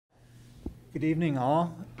Good evening,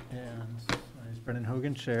 all. And my name is Brendan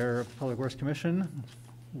Hogan, Chair of the Public Works Commission.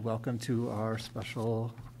 Welcome to our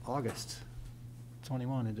special August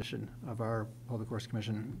 21 edition of our Public Works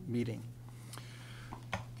Commission meeting.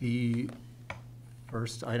 The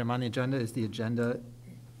first item on the agenda is the agenda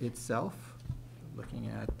itself. Looking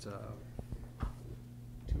at two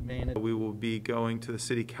main. We will be going to the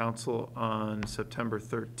City Council on September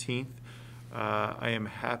 13th. I am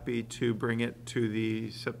happy to bring it to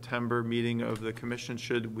the September meeting of the Commission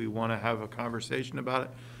should we want to have a conversation about it.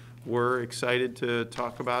 We're excited to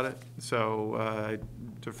talk about it, so I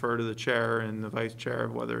defer to the Chair and the Vice Chair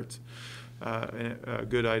whether it's a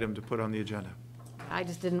good item to put on the agenda. I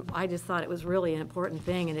just thought it was really an important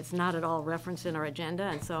thing, and it's not at all referenced in our agenda,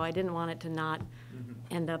 and so I didn't want it to not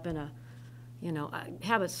end up in a, you know,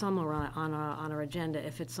 have it somewhere on our agenda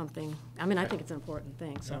if it's something. I mean, I think it's an important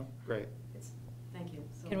thing. So yeah, great. Thank you.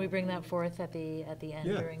 So can we bring that forth at the end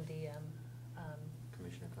during the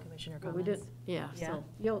commissioner comments? Well, we did, yeah. So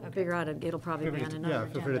you'll figure out it'll probably be on another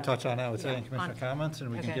agenda. Feel free to touch on that with any commissioner comments,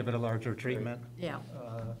 and we can give it a larger treatment. Yeah.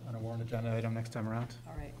 On a warrant agenda item next time around.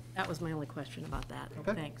 All right. That was my only question about that.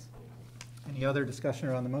 Okay. Thanks. Any other discussion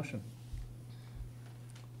around the motion?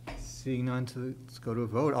 Seeing none, let's go to a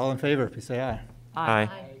vote. All in favor, please say aye. Aye.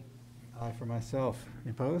 Aye for myself.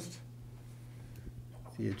 Any opposed?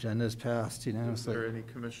 The agenda is passed unanimously. Is there any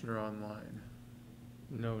commissioner online?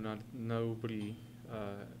 No, nobody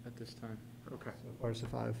at this time. Okay. So far as the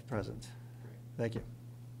 5 present. Thank you.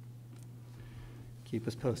 Keep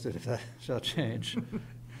us posted if that shall change.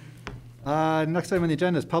 Next item on the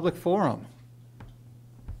agenda is public forum.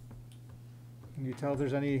 Can you tell if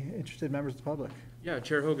there's any interested members of the public? Yeah,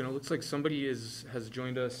 Chair Hogan, it looks like somebody has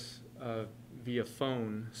joined us via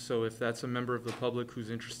phone. So if that's a member of the public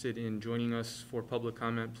who's interested in joining us for public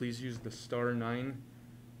comment, please use the *9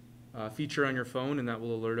 feature on your phone, and that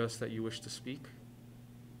will alert us that you wish to speak.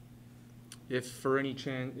 If for any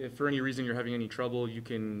reason you're having any trouble, you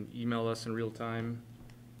can email us in real time,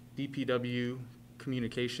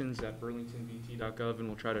 dpwcommunications@burlingtonbt.gov, and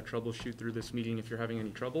we'll try to troubleshoot through this meeting if you're having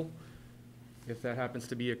any trouble. If that happens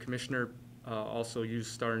to be a commissioner, also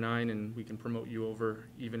use *9, and we can promote you over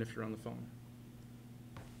even if you're on the phone.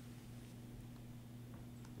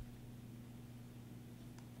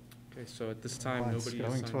 Okay, so at this time, nobody is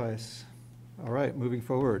going signed. twice. All right, moving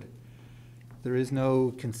forward. There is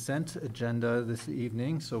no consent agenda this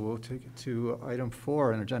evening, so we'll take it to item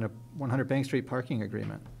 4 on agenda, 100 Bank Street parking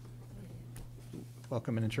agreement.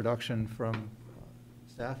 Welcome an introduction from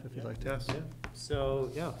staff, if you'd like to. Yes. So,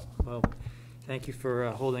 well, thank you for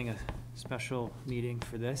holding a special meeting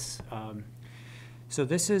for this. So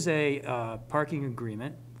this is a parking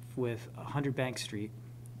agreement with 100 Bank Street,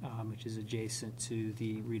 which is adjacent to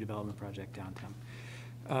the redevelopment project downtown.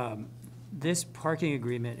 This parking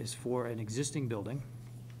agreement is for an existing building,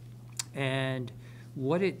 and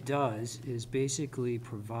what it does is basically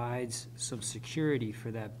provides some security for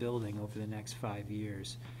that building over the next 5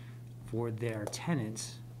 years for their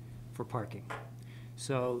tenants for parking.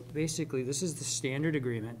 So basically, this is the standard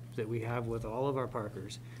agreement that we have with all of our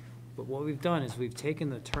parkers. But what we've done is we've taken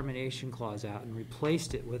the termination clause out and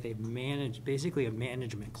replaced it with basically a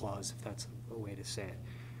management clause, if that's a way to say it.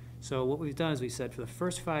 So what we've done is we said for the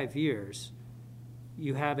first 5 years,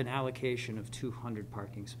 you have an allocation of 200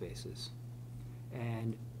 parking spaces.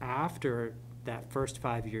 And after that first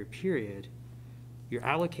 5-year period, your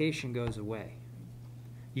allocation goes away.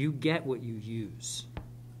 You get what you use.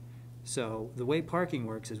 So the way parking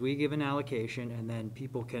works is we give an allocation, and then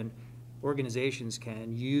organizations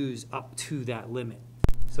can use up to that limit.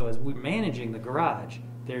 So as we're managing the garage,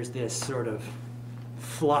 there's this sort of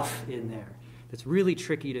fluff in there that's really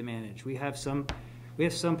tricky to manage. We have some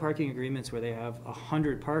parking agreements where they have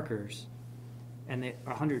 100 parkers, and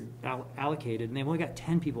 100 allocated, and they've only got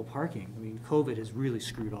 10 people parking. I mean, COVID has really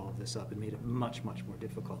screwed all of this up and made it much, much more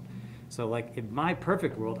difficult. So like in my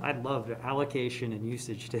perfect world, I'd love the allocation and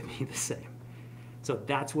usage to be the same. So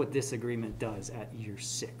that's what this agreement does at year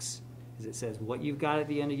 6. Is it says what you've got at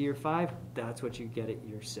the end of year 5, that's what you get at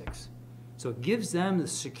year 6. So it gives them the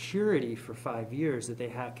security for 5 years that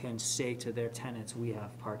they can say to their tenants, we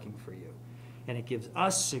have parking for you. And it gives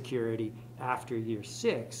us security after year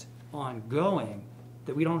 6, ongoing,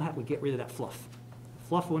 that we get rid of that fluff. The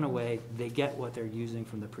fluff went away, they get what they're using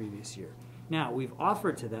from the previous year. Now, we've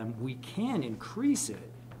offered to them, we can increase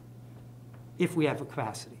it if we have a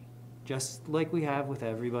capacity, just like we have with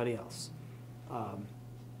everybody else.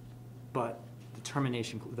 But the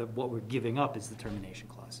termination, what we're giving up is the termination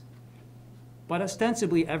clause. But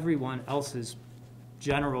ostensibly, everyone else's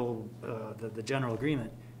general, the general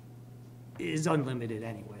agreement is unlimited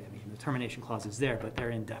anyway. I mean, the termination clauses there, but they're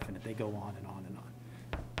indefinite. They go on and on and on.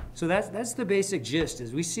 So that's the basic gist,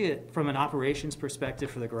 is we see it from an operations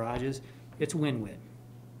perspective for the garages, it's win-win.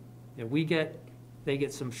 They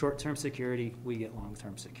get some short-term security, we get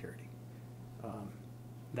long-term security.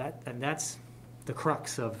 That's the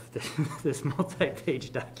crux of this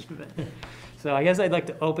multi-page document. So I guess I'd like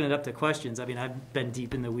to open it up to questions. I mean, I've been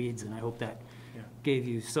deep in the weeds, and I hope that gave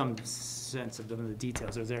you some sense of the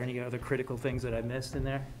details. Is there any other critical things that I missed in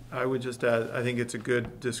there? I would just add, I think it's a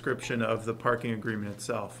good description of the parking agreement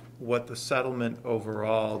itself. What the settlement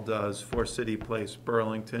overall does for City Place,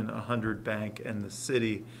 Burlington, 100 Bank, and the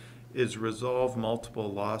city is resolve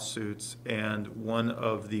multiple lawsuits, and one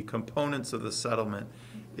of the components of the settlement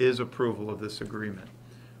is approval of this agreement.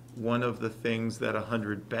 One of the things that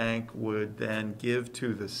 100 Bank would then give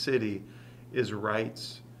to the city is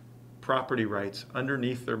rights, property rights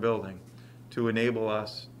underneath their building to enable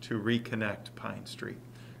us to reconnect Pine Street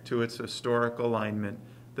to its historic alignment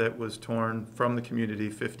that was torn from the community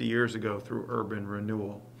 50 years ago through urban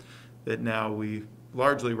renewal, that now we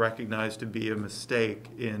largely recognize to be a mistake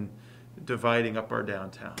in dividing up our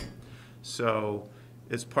downtown. So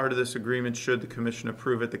as part of this agreement, should the commission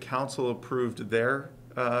approve it, the council approved their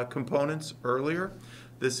components earlier.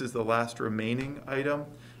 This is the last remaining item,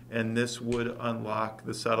 and this would unlock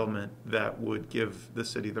the settlement that would give the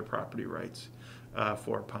city the property rights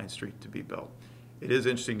for Pine Street to be built. It is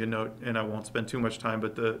interesting to note, and I won't spend too much time,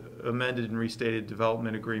 but the amended and restated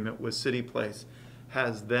development agreement with City Place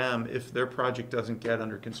has them, if their project doesn't get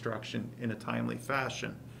under construction in a timely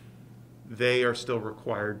fashion, they are still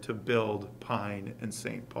required to build Pine and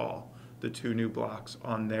St. Paul, the two new blocks,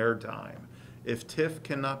 on their dime. If TIF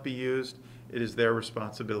cannot be used, it is their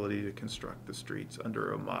responsibility to construct the streets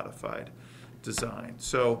under a modified design.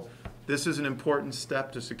 So this is an important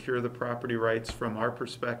step to secure the property rights from our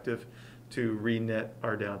perspective to re-knit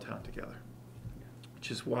our downtown together,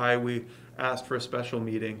 which is why we asked for a special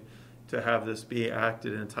meeting to have this be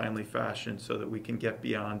acted in a timely fashion so that we can get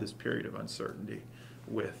beyond this period of uncertainty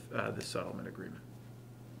with the settlement agreement.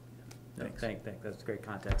 Thanks. That's great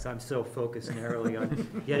context. I'm so focused narrowly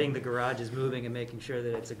on getting the garages moving and making sure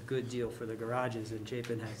that it's a good deal for the garages, and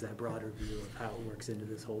Chapin has that broader view of how it works into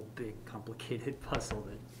this whole big, complicated puzzle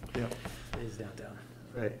that is downtown.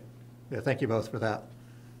 Right. Yeah, thank you both for that.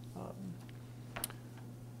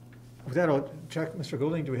 With that, I'll check, Mr.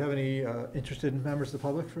 Goulding, do we have any interested members of the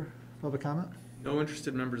public for public comment? No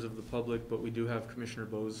interested members of the public, but we do have Commissioner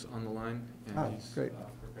Bose on the line, and he's great.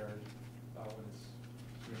 Prepared when it's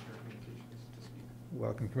Commissioner Communications to speak.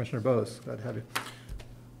 Welcome, Commissioner Bose. Glad to have you.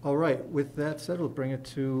 All right, with that said, we'll bring it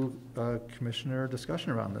to commissioner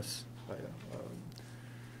discussion around this. Let's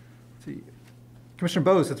see. Commissioner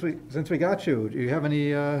Bose, since we got you, do you have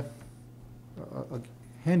any, I'll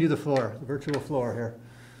hand you the floor, the virtual floor here.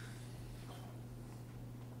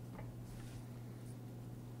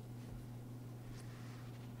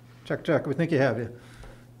 Check, check. We think you have you.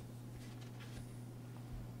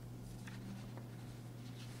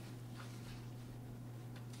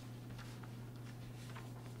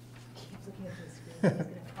 Keep looking at the screen, it's gonna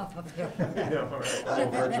pop up there.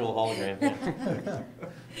 Little virtual hologram.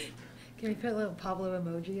 Can we put a little Pablo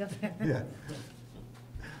emoji up there? Yeah.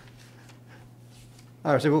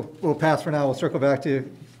 All right, so we'll pass for now. We'll circle back to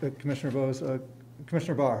Commissioner Bose.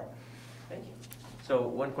 Commissioner Barr. Thank you. So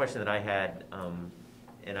one question that I had,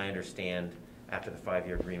 and I understand after the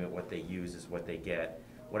 5-year agreement, what they use is what they get.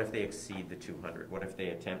 What if they exceed the 200? What if they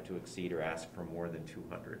attempt to exceed or ask for more than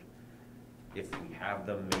 200? If we have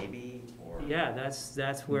them, maybe, or? Yeah,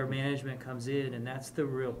 that's where management comes in, and that's the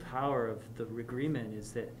real power of the agreement,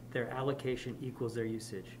 is that their allocation equals their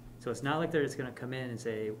usage. So it's not like they're just gonna come in and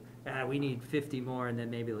say, we need 50 more, and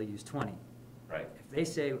then maybe they'll use 20. Right. If they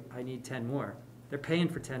say, I need 10 more, they're paying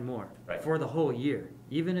for 10 more Right. for the whole year.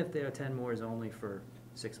 Even if their 10 more is only for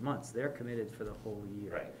 6 months, they're committed for the whole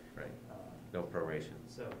year. Right, right. No proration.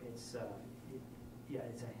 So it's,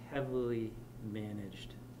 it's a heavily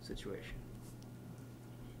managed situation.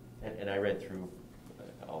 And I read through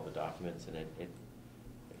all the documents, and it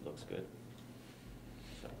looks good.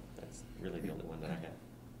 So that's really the only one that I have.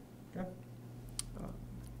 Okay.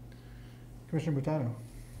 Commissioner Butano.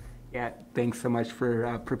 Yeah, thanks so much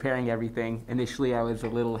for preparing everything. Initially, I was a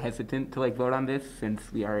little hesitant to vote on this,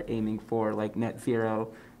 since we are aiming for net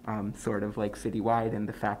zero, sort of citywide, and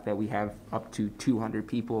the fact that we have up to 200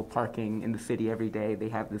 people parking in the city every day. They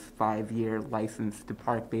have this 5-year license to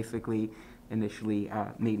park, basically. Initially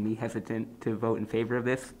made me hesitant to vote in favor of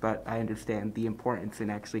this, but I understand the importance in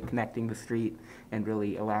actually connecting the street and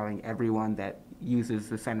really allowing everyone that uses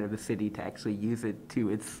the center of the city to actually use it to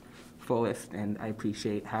its fullest, and I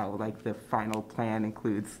appreciate how like the final plan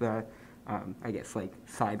includes the, I guess like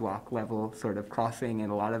sidewalk level sort of crossing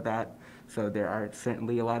and a lot of that. So there are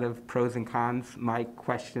certainly a lot of pros and cons. My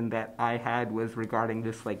question that I had was regarding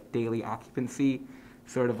this like daily occupancy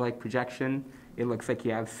sort of like projection. It looks like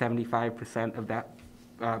you have 75% of that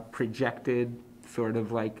projected sort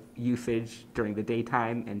of like usage during the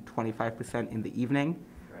daytime and 25% in the evening.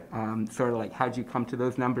 Sort of like how'd you come to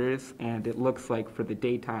those numbers? And it looks like for the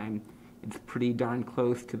daytime, it's pretty darn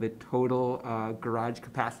close to the total garage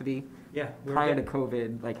capacity. Yeah. Prior to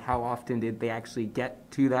COVID, like how often did they actually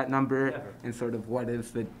get to that number? Never. And sort of what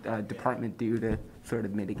does the department do to sort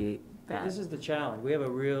of mitigate that? This is the challenge. We have a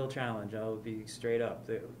real challenge. I'll be straight up.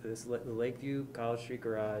 The Lakeview College Street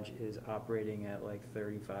Garage is operating at like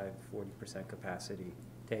 35–40% capacity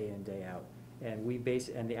day in, day out. And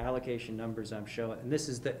and the allocation numbers I'm showing, and this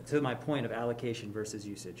is to my point of allocation versus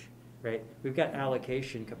usage, right? We've got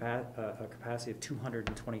allocation a capacity of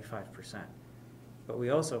 225%. But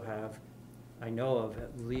we also have, I know of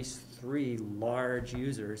at least 3 large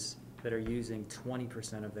users that are using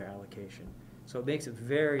 20% of their allocation. So it makes it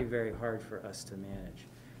very, very hard for us to manage.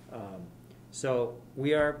 So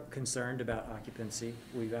we are concerned about occupancy.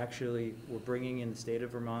 We're bringing in the state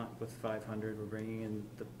of Vermont with 500. We're bringing in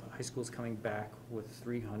the high schools coming back with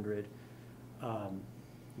 300.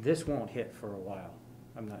 This won't hit for a while.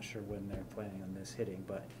 I'm not sure when they're planning on this hitting,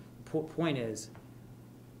 but point is,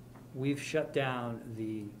 we've shut down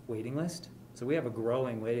the waiting list. So we have a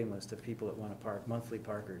growing waiting list of people that want to park, monthly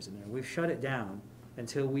parkers in there. We've shut it down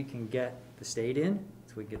until we can get the state in,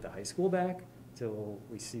 until we get the high school back, till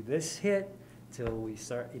we see this hit, till we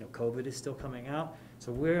start, COVID is still coming out.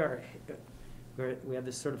 So we have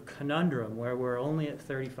this sort of conundrum where we're only at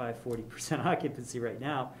 35–40% occupancy right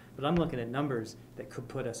now, but I'm looking at numbers that could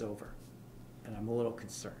put us over, and I'm a little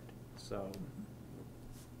concerned. So,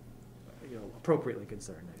 appropriately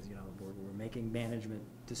concerned, as we're making management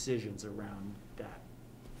decisions around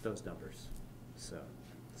those numbers. So,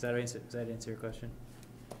 does that answer your question?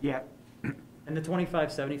 Yeah. And the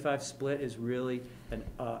 25–75 split is really an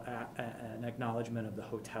acknowledgement of the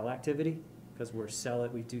hotel activity, because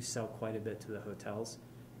we do sell quite a bit to the hotels.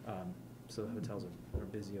 So the hotels are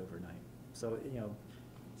busy overnight. So,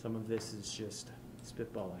 some of this is just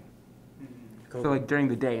spitballing. So like during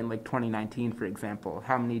the day in like 2019, for example,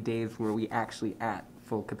 how many days were we actually at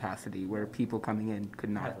full capacity where people coming in could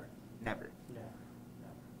not? Never. No.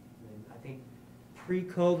 I think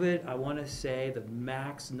pre-COVID, I want to say the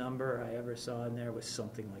max number I ever saw in there was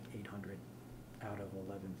something like 800 out of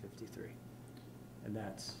 1153. And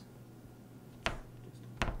that's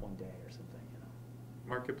just one day or something,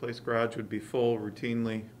 Marketplace Garage would be full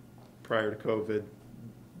routinely prior to COVID.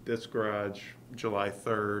 This garage, July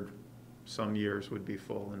 3rd, some years would be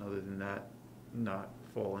full, and other than that, not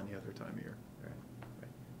full any other time of year. Right.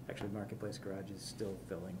 Actually, Marketplace Garage is still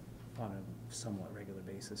filling on a somewhat regular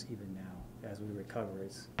basis, even now. As we recover,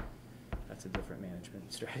 that's a different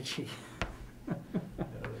management strategy.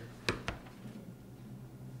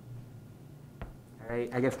 All right,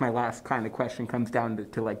 I guess my last kind of question comes down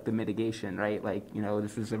to like the mitigation, right? Like,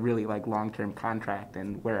 this is a really like long-term contract,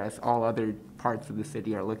 and whereas all other parts of the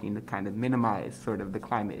city are looking to kind of minimize sort of the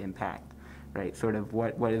climate impact, right? Sort of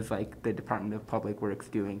what is like the Department of Public Works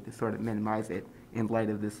doing to sort of minimize it in light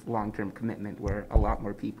of this long-term commitment where a lot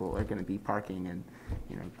more people are going to be parking and,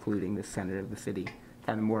 polluting the center of the city?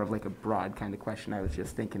 Kind of more of like a broad kind of question I was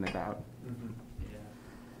just thinking about. Mm-hmm.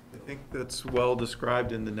 I think that's well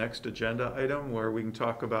described in the next agenda item, where we can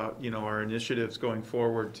talk about, our initiatives going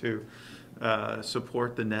forward to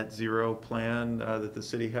support the net zero plan that the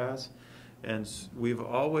city has. And we've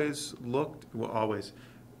always looked,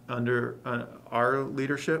 under our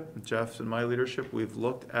leadership, Jeff's and my leadership, we've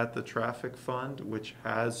looked at the traffic fund, which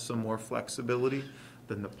has some more flexibility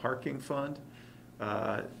than the parking fund,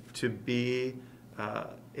 to be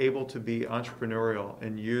able to be entrepreneurial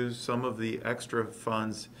and use some of the extra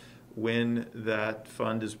funds when that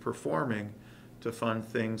fund is performing to fund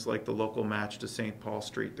things like the local match to St. Paul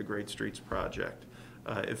Street, the Great Streets Project.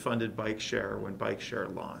 It funded Bike Share when Bike Share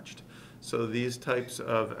launched. So these types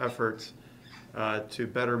of efforts to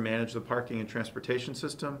better manage the parking and transportation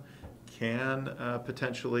system can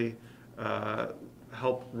potentially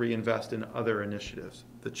help reinvest in other initiatives.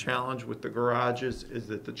 The challenge with the garages is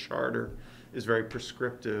that the charter is very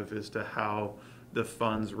prescriptive as to how the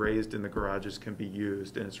funds raised in the garages can be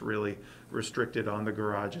used, and it's really restricted on the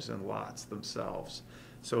garages and lots themselves.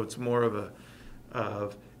 So it's more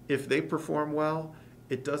of if they perform well,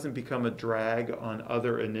 it doesn't become a drag on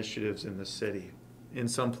other initiatives in the city. In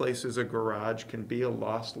some places, a garage can be a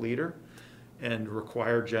lost leader, and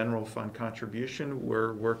require general fund contribution.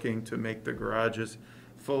 We're working to make the garages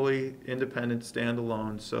fully independent,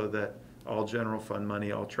 standalone, so that all general fund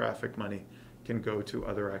money, all traffic money can go to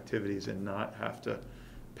other activities and not have to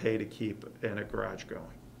pay to keep in a garage going.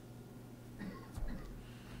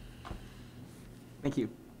 Thank you.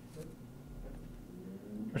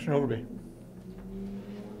 Commissioner Overby.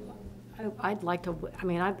 I'd like to, I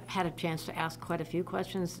mean, I've had a chance to ask quite a few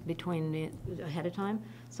questions ahead of time,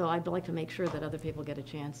 so I'd like to make sure that other people get a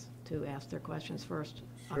chance to ask their questions first.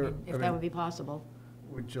 Sure. If that would be possible.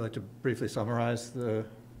 Would you like to briefly summarize the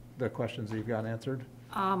questions that you've got answered?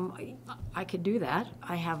 I could do that.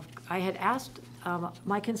 I had asked,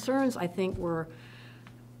 my concerns, I think, were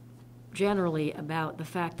generally about the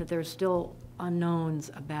fact that there's still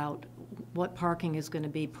unknowns about what parking is going to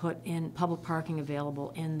be put in, public parking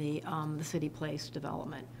available in the City Place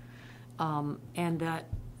development. And that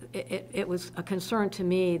it was a concern to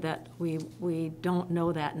me that we don't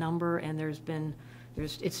know that number, and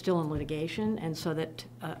it's still in litigation, and so that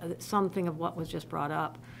something of what was just brought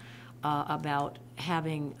up about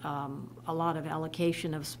having a lot of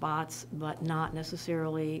allocation of spots, but not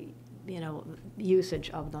necessarily, usage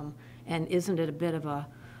of them. And isn't it a bit of a,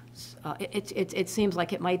 it seems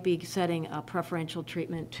like it might be setting a preferential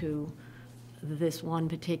treatment to this one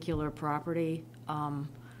particular property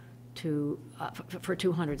for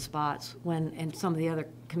 200 spots, when, and some of the other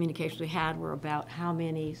communications we had were about how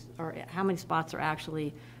many spots are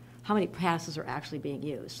actually, how many passes are actually being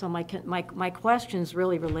used. So my questions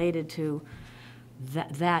really related to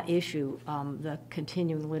that issue, the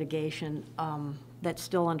continuing litigation that's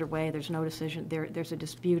still underway. There's no decision. There's a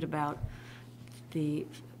dispute about the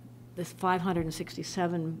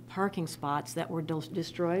 567 parking spots that were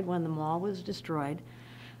destroyed when the mall was destroyed.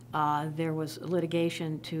 There was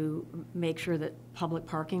litigation to make sure that public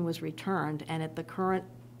parking was returned, and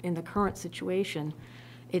in the current situation,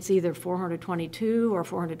 it's either 422 or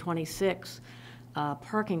 426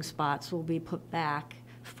 parking spots will be put back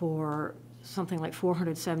for something like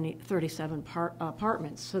 437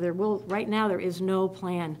 apartments. So right now there is no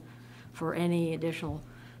plan for any additional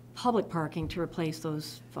public parking to replace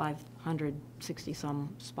those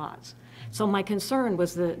 560-some spots. So my concern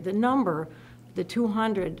was the number, the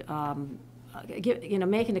 200,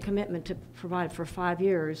 making the commitment to provide for 5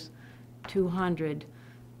 years, 200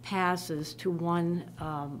 passes to one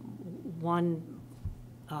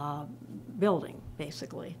building,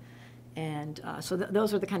 basically. And so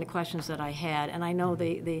those are the kind of questions that I had. And I know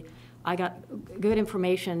I got good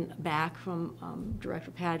information back from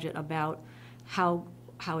Director Padgett about how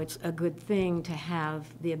it's a good thing to have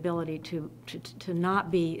the ability to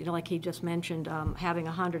not be, like he just mentioned, having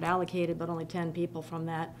 100 allocated, but only 10 people from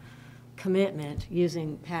that commitment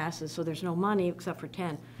using passes, so there's no money except for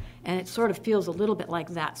 10. And it sort of feels a little bit like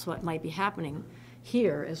that's what might be happening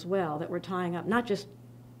here as well, that we're tying up not just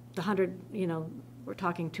the 100, we're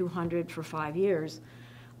talking 200 for 5 years.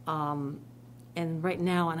 And right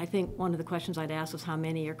now, and I think one of the questions I'd ask is how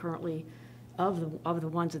many are currently of the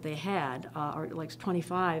ones that they had, or like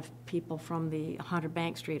 25 people from the 100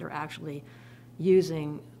 Bank Street are actually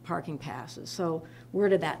using parking passes. So where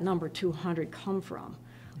did that number 200 come from?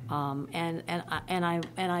 And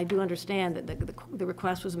I do understand that the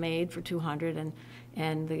request was made for 200,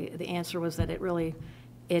 and the answer was that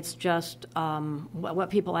it's just what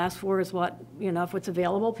people ask for is what, if it's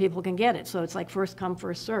available, people can get it. So it's like first come,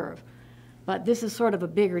 first serve. But this is sort of a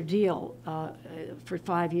bigger deal for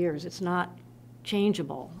 5 years. It's not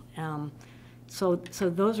changeable. So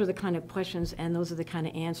those are the kind of questions, and those are the kind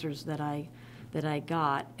of answers that I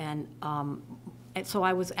got. And so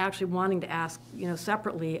I was actually wanting to ask,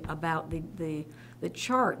 separately about the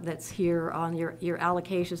chart that's here on your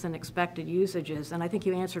allocations and expected usages. And I think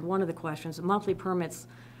you answered one of the questions, the monthly permits,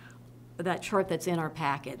 that chart that's in our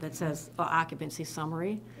packet that says occupancy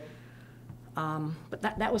summary. But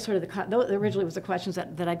that was sort of originally was the questions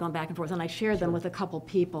that I'd gone back and forth, and I shared them with a couple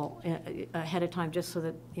people ahead of time, just so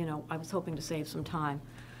that, I was hoping to save some time.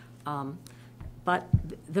 But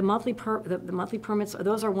the monthly permits,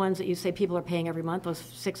 those are ones that you say people are paying every month, those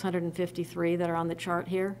 653 that are on the chart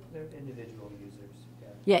here? They're individual users.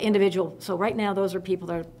 Yeah, individual. So right now, those are people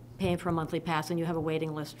that are paying for a monthly pass, and you have a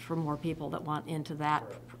waiting list for more people that want into that.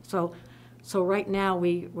 So right now,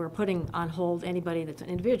 we're putting on hold anybody that's an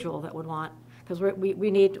individual that would want, because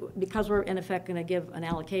we're in effect going to give an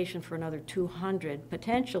allocation for another 200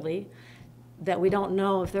 potentially, that we don't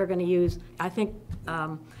know if they're going to use. I think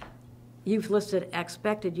you've listed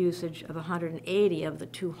expected usage of 180 of the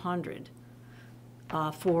 200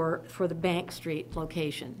 for the Bank Street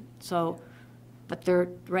location. So, but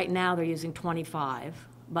right now they're using 25,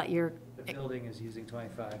 but The building is using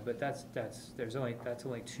 25, but that's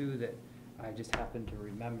only two that I just happen to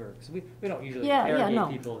remember. Because we don't usually Yeah, interrogate no.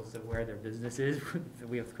 people as to where their business is. If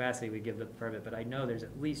we have capacity, we give them the permit. But I know there's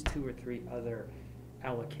at least 2 or 3 other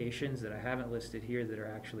allocations that I haven't listed here that are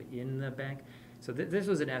actually in the bank. So this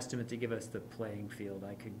was an estimate to give us the playing field.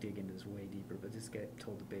 I could dig into this way deeper, but just get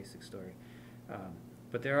told the basic story.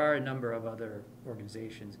 But there are a number of other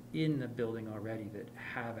organizations in the building already that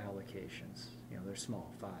have allocations. You know, they're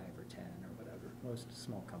small, 5 or 10 or whatever. Most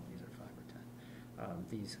small companies are 5 or 10.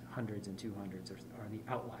 These hundreds and 200s are the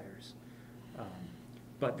outliers.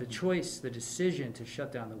 But the choice, the decision to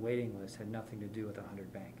shut down the waiting list had nothing to do with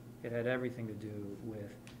 100 Bank. It had everything to do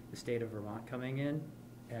with the state of Vermont coming in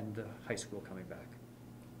and the high school coming back.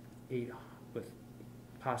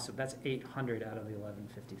 That's 800 out of the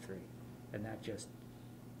 1153, and that just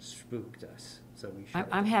spooked us. So we.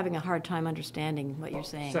 I'm having a hard time understanding what you're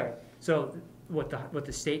saying. Sorry. So what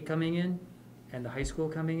the state coming in and the high school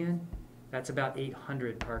coming in, that's about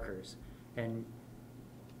 800 Parkers, and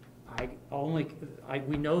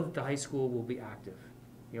we know that the high school will be active.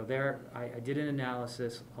 You know, I did an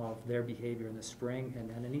analysis of their behavior in the spring, and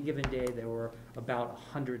on any given day, there were about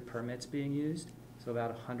 100 permits being used. So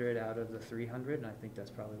about 100 out of the 300, and I think that's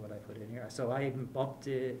probably what I put in here. So I even bumped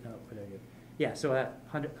it, no, put it here. Yeah, so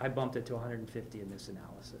I bumped it to 150 in this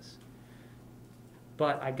analysis.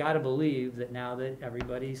 But I gotta believe that now that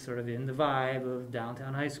everybody's sort of in the vibe of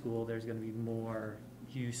downtown high school, there's gonna be more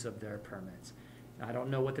use of their permits. I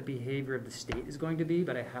don't know what the behavior of the state is going to be,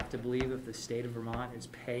 but I have to believe if the state of Vermont is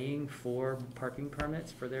paying for parking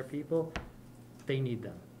permits for their people, they need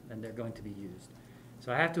them, and they're going to be used.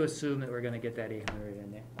 So I have to assume that we're gonna get that 800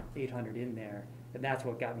 in there, and that's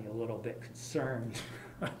what got me a little bit concerned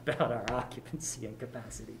about our occupancy and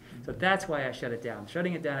capacity. So that's why I shut it down.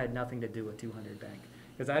 Shutting it down had nothing to do with 200 Bank,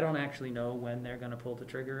 because I don't actually know when they're gonna pull the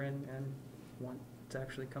trigger and want to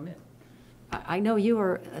actually come in. I know you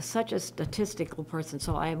are such a statistical person,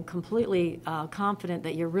 so I am completely confident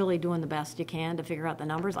that you're really doing the best you can to figure out the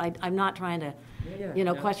numbers. I'm not trying to,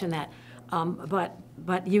 question that.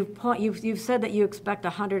 But you've said that you expect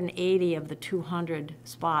 180 of the 200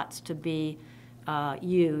 spots to be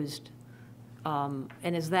used. And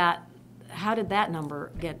how did that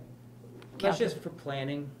number get That's just for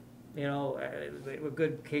planning. You know, a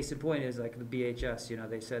good case in point is like the BHS, you know,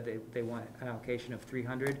 they said they want an allocation of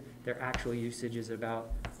 300. Their actual usage is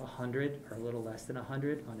about 100 or a little less than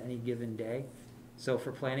 100 on any given day. So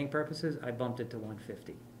for planning purposes, I bumped it to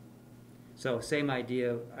 150. So same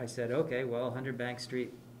idea, I said, okay, well, 100 Bank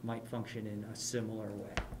Street might function in a similar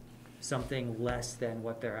way. Something less than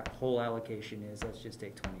what their whole allocation is, let's just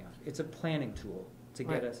take 20 off. It's a planning tool to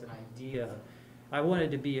get us an idea. I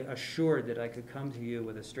wanted to be assured that I could come to you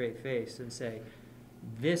with a straight face and say,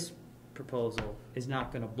 this proposal is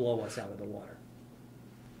not going to blow us out of the water.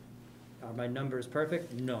 Are my numbers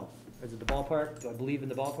perfect? No. Is it the ballpark? Do I believe in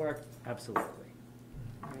the ballpark? Absolutely.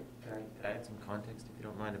 All right, can I add some context, if you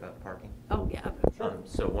don't mind, about parking? Oh, yeah.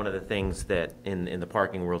 So one of the things that in the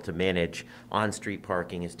parking world to manage, on-street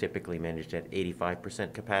parking is typically managed at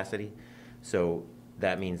 85% capacity. So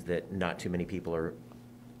that means that not too many people are,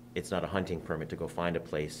 it's not a hunting permit to go find a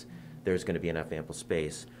place. There's going to be enough ample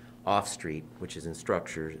space. Off-street, which is in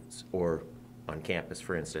structures or on campus,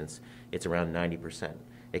 for instance, it's around 90%.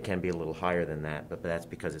 It can be a little higher than that, but that's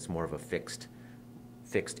because it's more of a fixed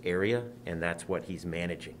area, and that's what he's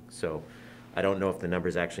managing. So I don't know if the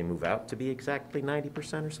numbers actually move out to be exactly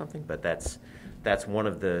 90% or something, but that's one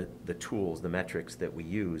of the tools, the metrics that we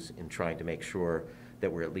use in trying to make sure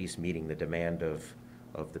that we're at least meeting the demand of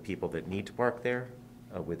the people that need to park there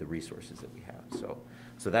with the resources that we have.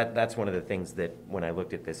 So that's one of the things that when I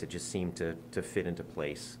looked at this, it just seemed to fit into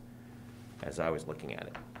place as I was looking at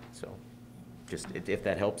it. So just if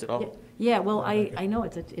that helps at all. Yeah, well, I know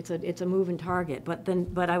it's a moving target,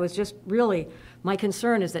 but I was just really, my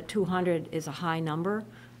concern is that 200 is a high number,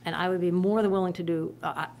 and I would be more than willing to do,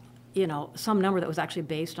 some number that was actually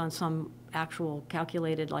based on some actual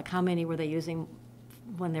calculated, like how many were they using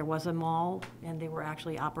when there was a mall and they were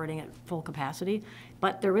actually operating at full capacity.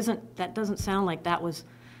 But that doesn't sound like that was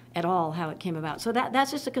at all how it came about. So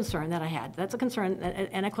that's just a concern that I had. That's a concern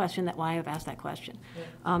and a question that why I've asked that question.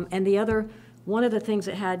 Yeah. And the other, one of the things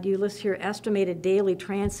that you list here, estimated daily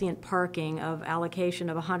transient parking of allocation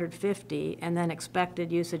of 150 and then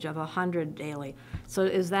expected usage of 100 daily. So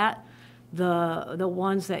is that the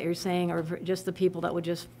ones that you're saying are just the people that would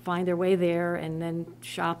just find their way there and then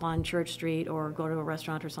shop on Church Street or go to a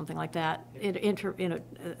restaurant or something like that?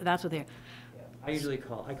 That's what they're. Yeah.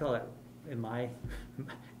 I call it in my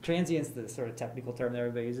transient's the sort of technical term that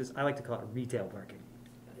everybody uses. I like to call it retail parking.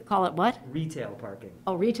 Call it what? Retail parking.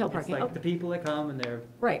 Oh, retail parking. It's Oh, like the people that come and they're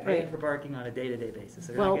Right, paying right. for parking on a day-to-day basis.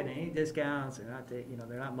 They're Well- not getting any discounts, they're not,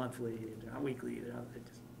 they're not monthly, they're not weekly, they're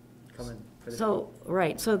just coming for the. So,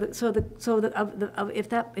 right, if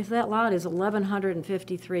that lot is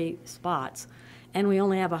 1,153 spots, and we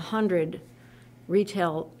only have 100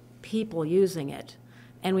 retail people using it,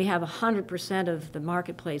 and we have 100% of the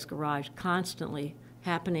marketplace garage constantly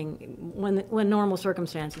happening when normal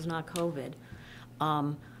circumstances, not COVID,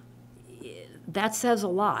 that says a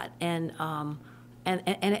lot. And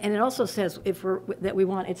it also says it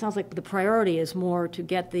sounds like the priority is more to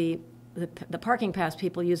get the parking pass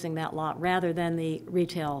people using that lot rather than the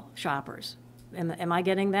retail shoppers. Am I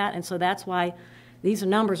getting that? And so that's why these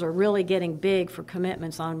numbers are really getting big for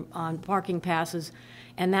commitments on parking passes,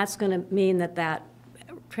 and that's going to mean that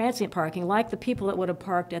transient parking, like the people that would have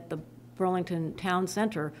parked at the Burlington Town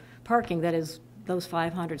Center parking, that is those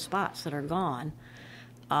 500 spots that are gone,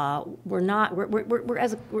 we're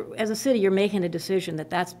as a city, you're making a decision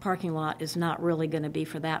that parking lot is not really going to be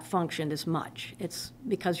for that function as much. It's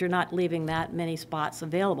because you're not leaving that many spots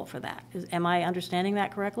available for that. Am I understanding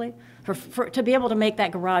that correctly? To be able to make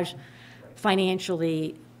that garage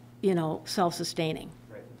financially, self-sustaining.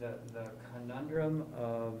 Right, the conundrum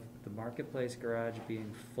of the Marketplace garage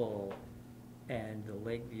being full and the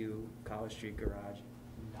Lakeview College Street garage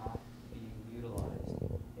not being utilized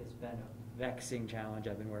has been a vexing challenge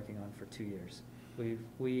I've been working on for 2 years.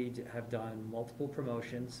 We have done multiple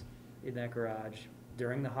promotions in that garage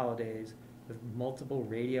during the holidays with multiple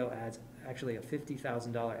radio ads, actually a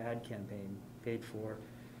 $50,000 ad campaign paid for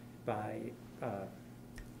by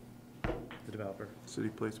the developer. City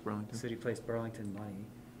Place Burlington. City Place Burlington money,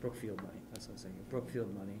 Brookfield money, that's what I'm saying,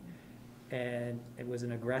 Brookfield money. And it was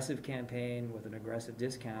an aggressive campaign with an aggressive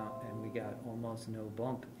discount, and we got almost no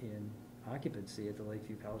bump in occupancy at the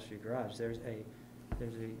Lakeview College Street garage. There's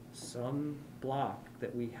some block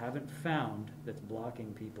that we haven't found that's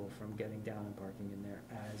blocking people from getting down and parking in there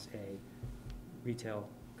as a retail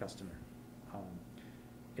customer.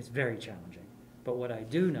 It's very challenging. But what I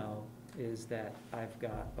do know is that I've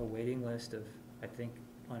got a waiting list of, I think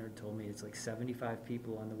Leonard told me it's like 75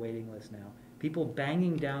 people on the waiting list now. People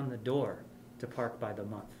banging down the door to park by the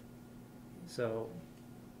month. So,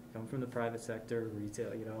 come from the private sector,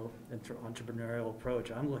 retail, entrepreneurial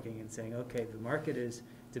approach, I'm looking and saying, okay, the market is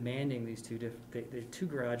demanding these they're two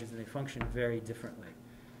garages and they function very differently.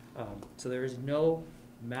 So there is no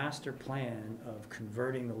master plan of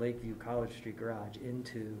converting the Lakeview College Street garage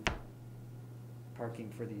into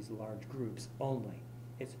parking for these large groups only.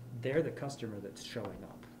 They're the customer that's showing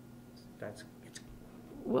up.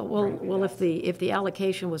 Well, if the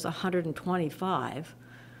allocation was 125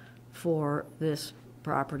 for this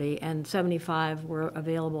property and 75 were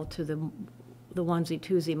available to the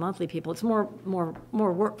onesie-twosie monthly people, it's more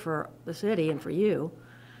work for the city and for you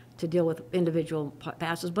to deal with individual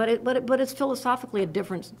passes, but it's philosophically a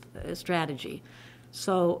different strategy.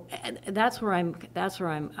 So that's where I'm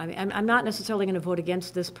not necessarily going to vote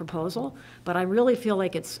against this proposal, but I really feel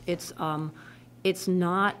like it's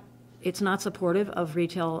not supportive of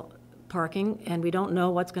retail parking, and we don't know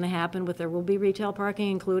what's going to happen there will be retail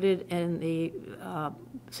parking included in the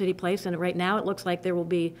City Place, and right now it looks like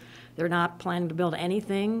they're not planning to build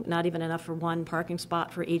anything, not even enough for one parking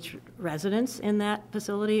spot for each residence in that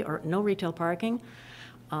facility, or no retail parking.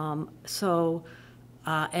 And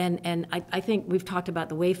I think we've talked about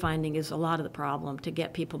the wayfinding is a lot of the problem to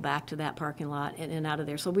get people back to that parking lot and out of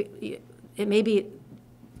there. So it may be,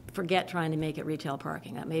 forget trying to make it retail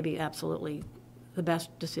parking. That may be absolutely the best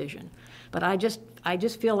decision. But I just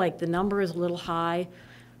feel like the number is a little high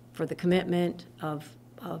for the commitment of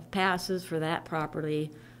passes for that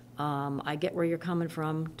property. I get where you're coming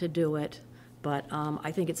from to do it, but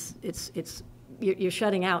I think you're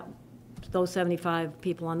shutting out those 75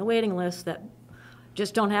 people on the waiting list that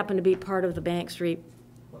just don't happen to be part of the Bank Street.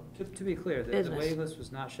 Well, to be clear, the business. waiting list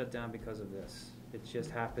was not shut down because of this. It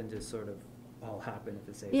just happened to sort of all happen at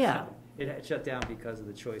the same Yeah. time. It shut down because of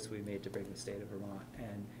the choice we made to bring the state of Vermont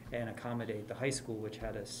and accommodate the high school, which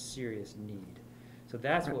had a serious need. So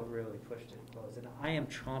that's what really pushed it closed. And I am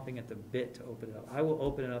chomping at the bit to open it up. I will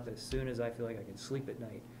open it up as soon as I feel like I can sleep at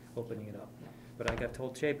night opening it up. But I got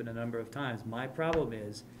told Chapin a number of times, my problem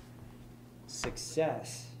is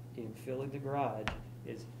success in filling the garage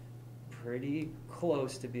is pretty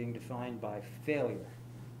close to being defined by failure,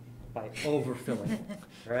 by overfilling it,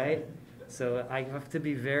 right? So I have to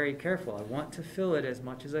be very careful. I want to fill it as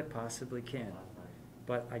much as I possibly can,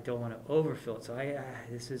 but I don't want to overfill it. So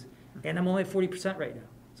and I'm only at 40% right now.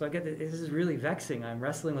 So this is really vexing. I'm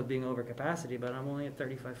wrestling with being over capacity, but I'm only at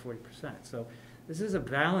 35, 40%. So this is a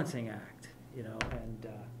balancing act. you know, and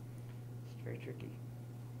it's very tricky.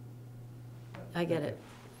 I get it.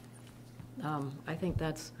 I think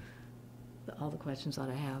that's all the questions that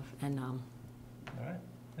I have, and All right,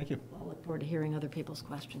 thank you. I'll look forward to hearing other people's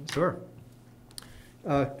questions. Sure.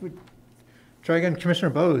 Try again, Commissioner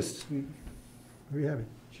Bose. Who do you have?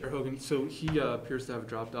 Chair Hogan, so he appears to have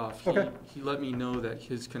dropped off. Okay. He let me know that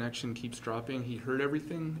his connection keeps dropping. He heard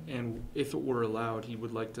everything, and if it were allowed, he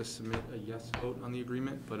would like to submit a yes vote on the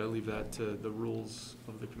agreement, but I leave that to the rules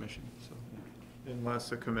of the commission, so.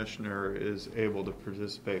 Unless a commissioner is able to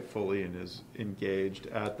participate fully and is engaged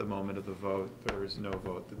at the moment of the vote, there is no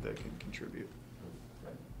vote that they can contribute.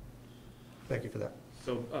 Thank you for that.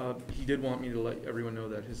 So he did want me to let everyone know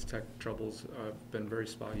that his tech troubles have been very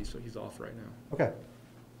spotty, so he's off right now. Okay.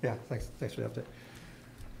 Yeah, thanks for the update.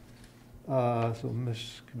 So,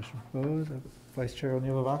 Commissioner Bose, Vice Chair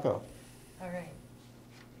O'Neill Vivanco. All right.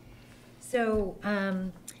 So,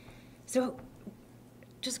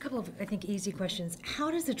 just a couple of, I think, easy questions. How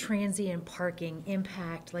does the transient parking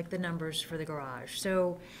impact, like, the numbers for the garage?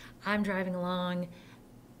 So, I'm driving along,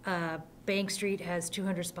 Bank Street has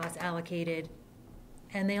 200 spots allocated,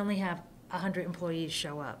 and they only have 100 employees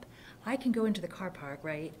show up. I can go into the car park,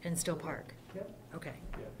 right, and still park? Yep. Okay,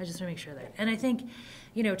 I just want to make sure that. And I think,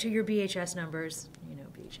 you know, to your BHS numbers, you know,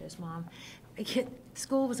 BHS mom,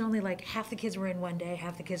 school was only like half the kids were in one day,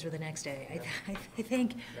 half the kids were the next day. I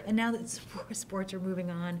think, and now that sports are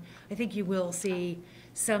moving on, I think you will see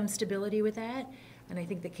some stability with that. And I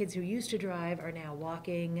think the kids who used to drive are now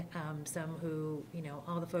walking, some who, you know,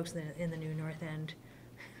 all the folks in the new North End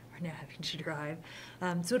are now having to drive.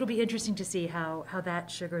 So it'll be interesting to see how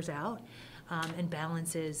that sugars out and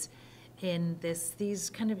balances in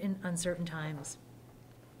these kind of uncertain times.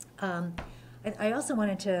 I also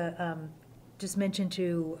wanted to just mention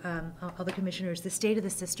to all the commissioners the State of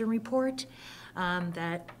the System report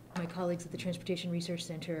that my colleagues at the Transportation Research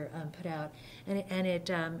Center put out, and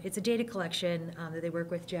it's a data collection that they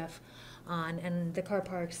work with Jeff on, and the car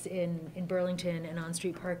parks in Burlington and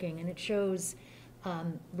on-street parking, and it shows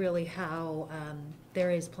really how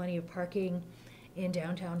there is plenty of parking in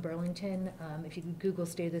downtown Burlington. If you Google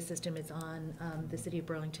State of the System, it's on the City of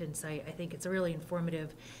Burlington site. I think it's really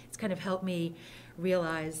informative. It's kind of helped me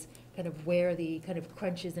realize kind of where the kind of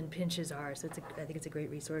crunches and pinches are. So I think it's a great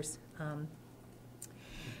resource.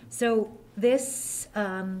 So this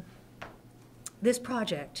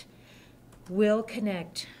project will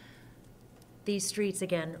connect these streets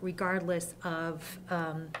again, regardless of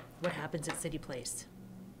what happens at City Place,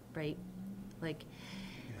 right? Like,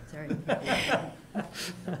 sorry.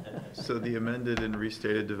 So the amended and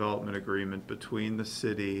restated development agreement between the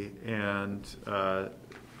city and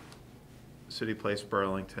City Place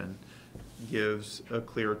Burlington gives a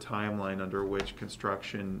clear timeline under which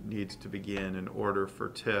construction needs to begin in order for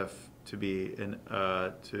TIF to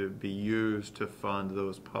be used to fund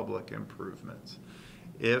those public improvements.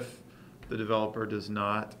 If the developer does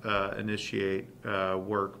not initiate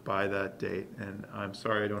work by that date, and I'm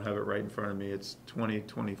sorry I don't have it right in front of me, it's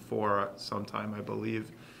 2024 sometime, I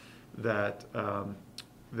believe, that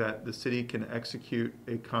that the city can execute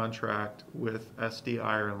a contract with SD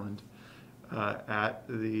Ireland at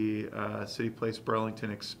the City Place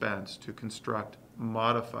Burlington expense to construct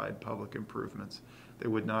modified public improvements. They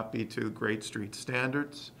would not be to Great Street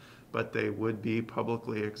standards, but they would be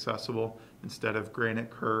publicly accessible. Instead of granite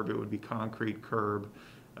curb, it would be concrete curb.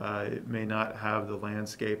 It may not have the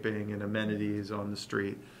landscaping and amenities on the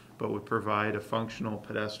street, but would provide a functional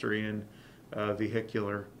pedestrian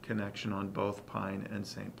vehicular connection on both Pine and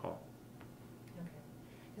St. Paul.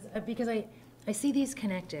 Okay. Because I see these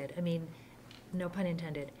connected, I mean, no pun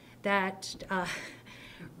intended, that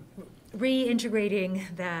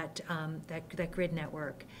reintegrating that grid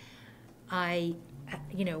network.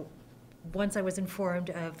 Once I was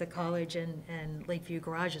informed of the college and Lakeview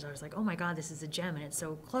garages, I was like, oh my God, this is a gem and it's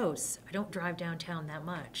so close. I don't drive downtown that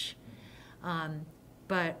much.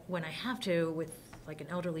 But when I have to with like an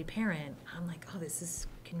elderly parent, I'm like, oh, this is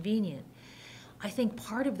convenient. I think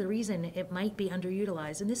part of the reason it might be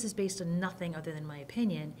underutilized, and this is based on nothing other than my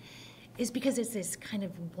opinion, is because it's this kind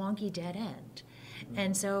of wonky dead end.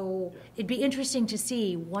 And so it'd be interesting to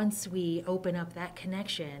see, once we open up that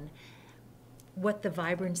connection, what the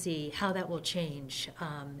vibrancy, how that will change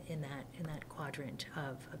in that quadrant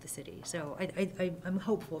of the city. So I'm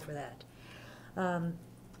hopeful for that.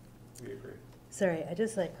 We agree. Sorry,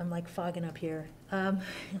 I'm like fogging up here. That's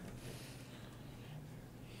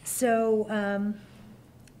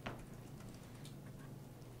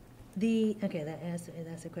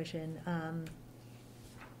a question.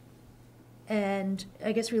 And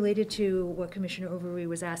I guess related to what Commissioner Overby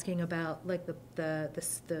was asking about, like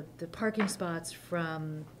the parking spots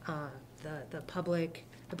from the public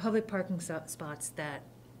parking spots that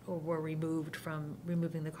were removed from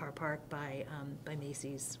removing the car park by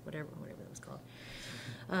Macy's, whatever that was called.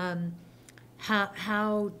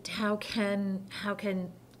 How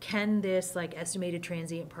can this like estimated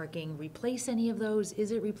transient parking replace any of those?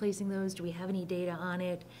 Is it replacing those? Do we have any data on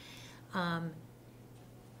it?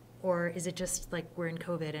 Or is it just like we're in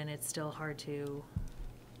COVID and it's still hard to?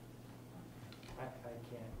 I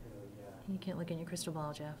can't really, You can't look in your crystal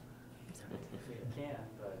ball, Jeff. I can,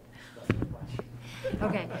 but that's the question.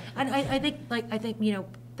 Okay, and I think, you know,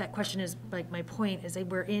 that question is, like, my point is that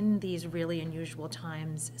we're in these really unusual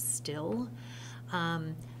times still.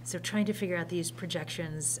 So trying to figure out these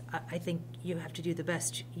projections, I think you have to do the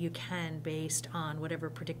best you can based on whatever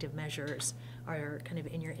predictive measures are kind of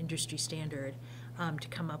in your industry standard, to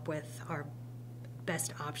come up with our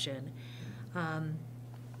best option. And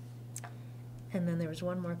then there was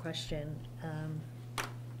one more question.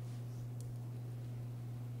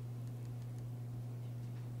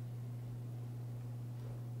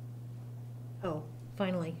 Oh,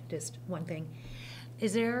 finally, just one thing.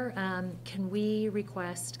 Is there, can we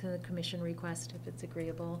request, can the commission request, if it's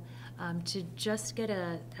agreeable, to just get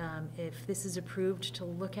if this is approved, to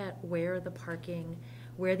look at where the parking,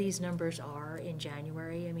 where these numbers are in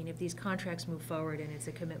January? I mean, if these contracts move forward and it's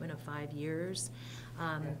a commitment of 5 years,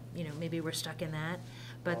 you know, maybe we're stuck in that.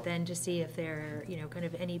 But then to see if there are, you know, kind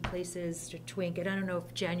of any places to twink. And I don't know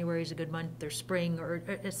if January is a good month or spring or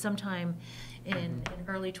sometime in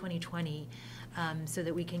early 2020, so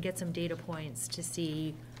that we can get some data points to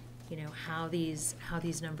see, you know, how these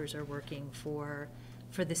numbers are working for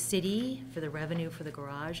the city, for the revenue, for the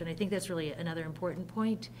garage. And I think that's really another important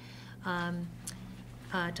point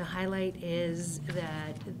to highlight, is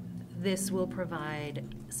that this will provide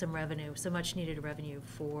some revenue, some much needed revenue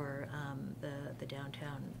for the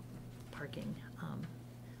downtown parking.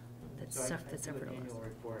 That's So stuff that's I do separate. an annual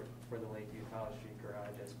report for the Lakeview College Street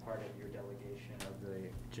Garage as part of your delegation of the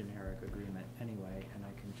generic agreement anyway, and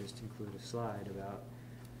I can just include a slide about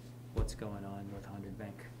what's going on with 100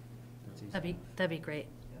 Bank. That's easy. That'd be great.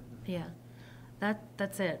 Yeah.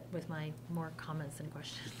 That's it with my more comments and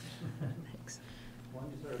questions. Thanks.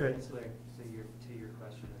 One sort of Great. ancillary to your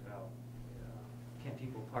question about can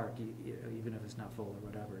people park even if it's not full or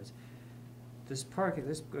whatever, is this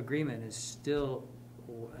agreement is still,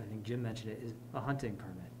 I think Jim mentioned it, is a hunting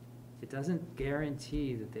permit. It doesn't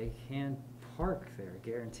guarantee that they can park there. It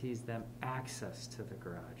guarantees them access to the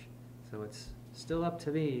garage. So it's still up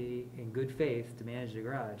to me, in good faith, to manage the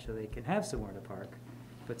garage so they can have somewhere to park.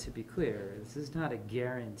 But to be clear, this is not a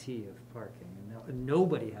guarantee of parking. And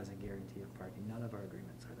nobody has a guarantee of parking. None of our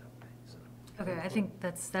agreements are that way. So. Okay, I think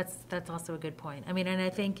that's also a good point. I mean, and I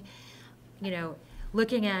think, you know,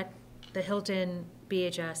 looking at the Hilton,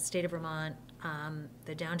 BHS, State of Vermont,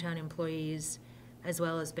 the downtown employees, as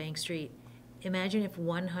well as Bank Street, imagine if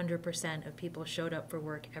 100% of people showed up for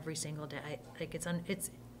work every single day. Like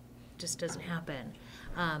it's just doesn't happen.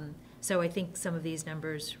 So I think some of these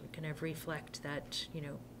numbers kind of reflect that, you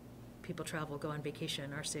know, people travel, go on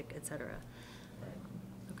vacation, are sick, et cetera.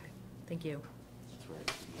 Okay, thank you. That's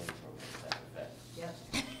right. You have programs that effect.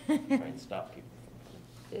 Yeah. Try and stop people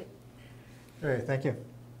from. All right, thank you.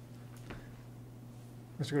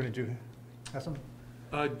 Mr. Goode, did you have some?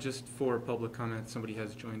 Just for public comment, somebody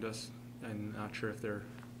has joined us. I'm not sure if they're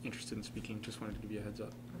interested in speaking. Just wanted to give you a heads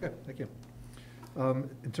up. Okay, thank you.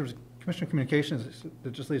 In terms of Commissioner Communications,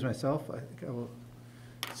 it just leaves myself. I think I will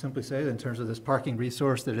simply say that in terms of this parking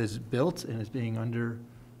resource that is built and is being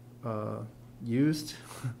used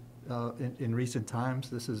in recent times,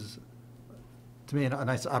 this is, to me, a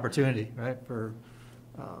nice opportunity, right, for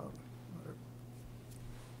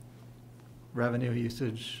revenue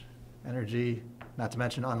usage, energy, not to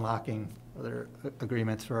mention unlocking other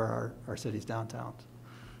agreements for our city's downtowns.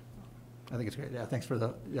 I think it's great. Yeah, thanks for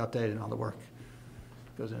the update and all the work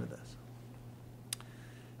that goes into this.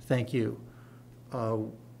 Thank you.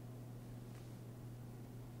 Mr.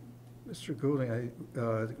 Goulding,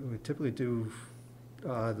 we typically do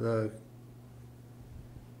oh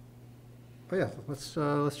yeah, let's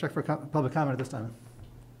check for public comment at this time.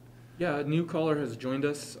 Yeah, a new caller has joined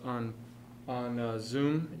us on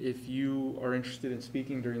Zoom. If you are interested in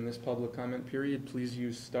speaking during this public comment period, please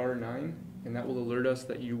use *9, and that will alert us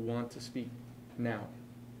that you want to speak now.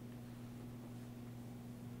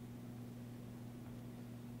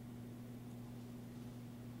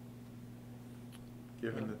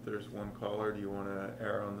 Given that there's one caller, do you want to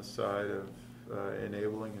err on the side of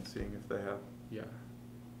enabling and seeing if they have? Yeah.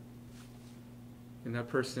 And that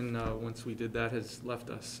person, once we did that, has left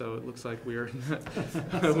us, so it looks like we are,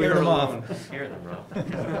 we Scare are them off. alone. Scare them,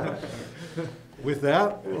 Rob. With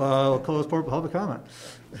that, we'll close for public comment.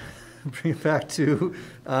 Bring it back to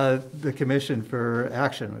the commission for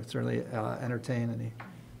action. We'd certainly entertain any.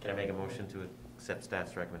 Can I make a motion to accept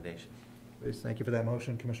staff's recommendation? Please, thank you for that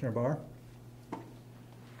motion, Commissioner Barr.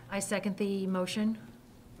 I second the motion.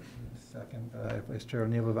 Second by Vice Chair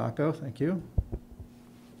O'Neill Vivanco. Thank you.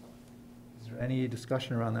 Is there any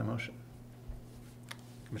discussion around that motion?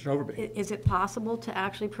 Commissioner Overby. Is it possible to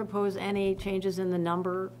actually propose any changes in the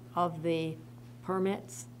number of the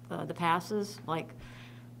permits, the passes? Like,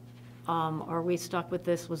 are we stuck with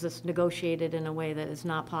this? Was this negotiated in a way that is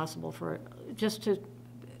not possible for, just to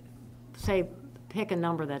say, pick a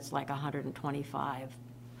number that's like 125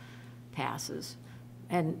 passes?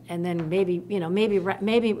 And then maybe, you know, maybe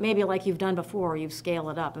like you've done before, you scale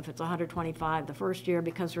it up. If it's 125 the first year,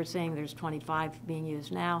 because we're saying there's 25 being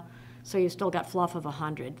used now, so you still got fluff of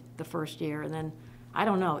 100 the first year, and then, I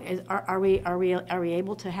don't know, are we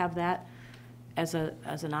able to have that as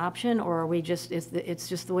an option, or are we just, it's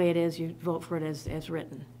just the way it is, you vote for it as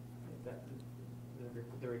written?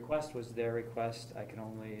 The request was their request. I can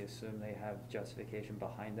only assume they have justification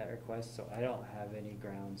behind that request, so I don't have any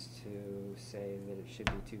grounds to say that it should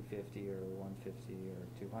be 250 or 150 or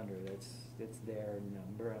 200. It's their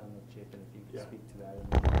number. I don't know, Chip, if you can speak to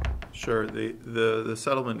that. Sure. The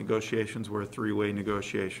settlement negotiations were a three-way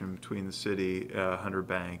negotiation between the city, 100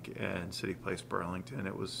 Bank, and City Place Burlington.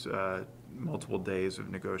 It was multiple days of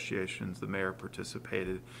negotiations. The mayor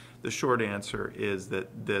participated. The short answer is that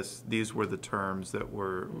these were the terms that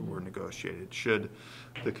were negotiated. Should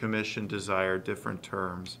the commission desire different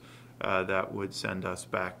terms, that would send us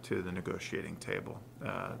back to the negotiating table.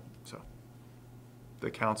 So the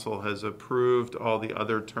council has approved all the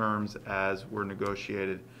other terms as were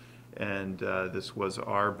negotiated, and this was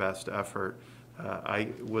our best effort. I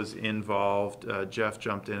was involved. Jeff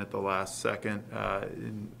jumped in at the last second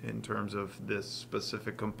in terms of this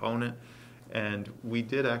specific component. And we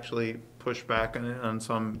did actually push back on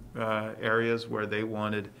some areas where they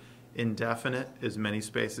wanted indefinite, as many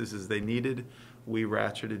spaces as they needed. We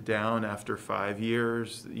ratcheted down after 5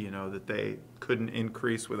 years, you know, that they couldn't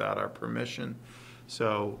increase without our permission.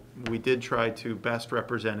 So we did try to best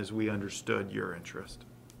represent as we understood your interest.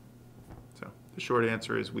 So the short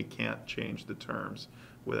answer is we can't change the terms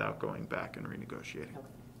without going back and renegotiating.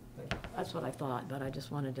 That's what I thought, but I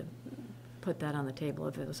just wanted to put that on the table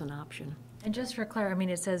if it was an option. And just for clarity, I mean,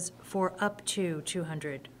 it says for up to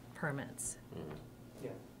 200 permits. Yeah,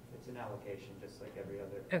 it's an allocation, just like every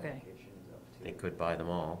other Okay. allocation is up to. They could buy them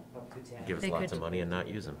all, Up to 10. give us They lots could- of money and not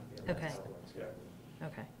use them. Okay.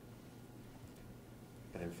 Okay.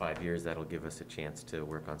 But in 5 years, that'll give us a chance to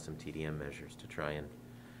work on some TDM measures to try and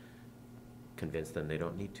convince them they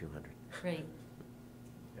don't need 200. Great.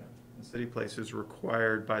 Yeah. The City Place is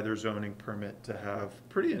required by their zoning permit to have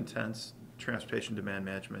pretty intense transportation demand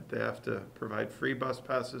management. They have to provide free bus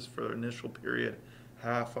passes for the initial period,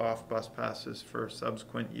 half off bus passes for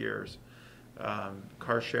subsequent years.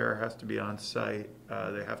 Car share has to be on site.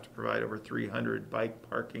 They have to provide over 300 bike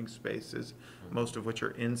parking spaces, most of which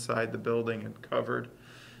are inside the building and covered.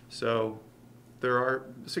 So there are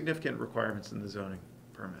significant requirements in the zoning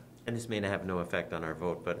permit. And this may have no effect on our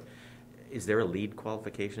vote, but is there a lead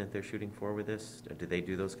qualification that they're shooting for with this? Do they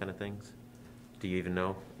do those kind of things? Do you even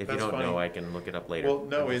know? If you That's don't know, funny. I can look it up later. Well,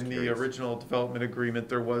 no, I'm just in the curious. original development agreement,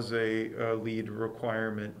 there was a lead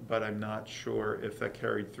requirement, but I'm not sure if that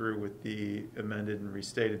carried through with the amended and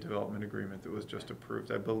restated development agreement that was just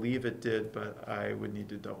approved. I believe it did, but I would need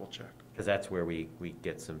to double check. Because that's where we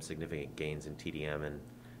get some significant gains in TDM and,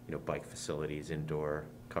 you know, bike facilities, indoor,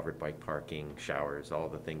 covered bike parking, showers, all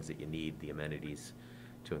the things that you need, the amenities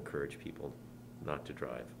to encourage people not to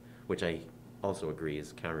drive, which I also agree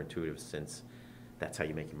is counterintuitive since that's how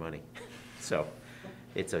you make your money. So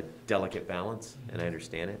it's a delicate balance, and I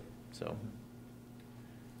understand it, so. All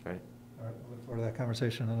right. All right, we'll look forward to that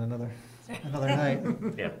conversation on another night.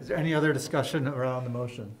 Yeah. Is there any other discussion around the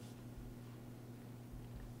motion?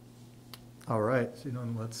 All right, so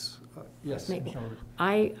let's, yes. Maybe. Commissioner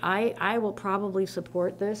Overby. I will probably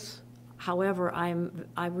support this. However,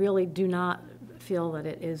 I really do not feel that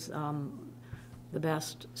it is the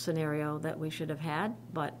best scenario that we should have had,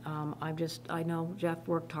 but I know Jeff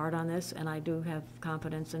worked hard on this, and I do have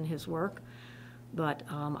confidence in his work, but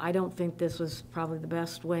I don't think this was probably the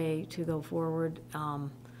best way to go forward,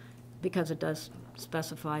 because it does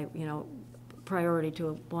specify, you know, priority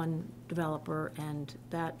to one developer, and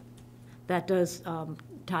that does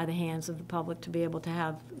tie the hands of the public to be able to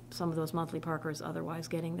have some of those monthly parkers otherwise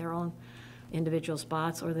getting their own individual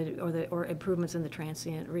spots or improvements in the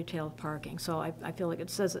transient retail parking. So I feel like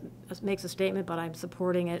it makes a statement, but I'm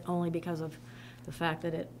supporting it only because of the fact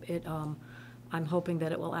that I'm hoping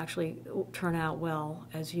that it will actually turn out well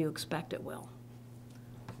as you expect it will.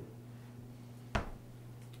 All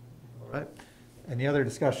right. Any other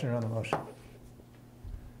discussion on the motion?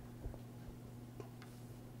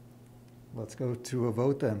 Let's go to a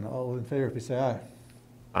vote then. All in favor, please say aye.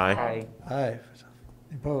 Aye. Aye.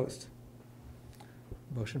 Opposed?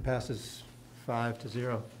 Motion passes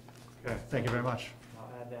 5-0. Okay. Thank you very much.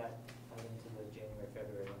 I'll add that item to the January,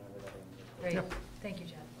 February, whenever that item is. Great, Yep. thank you,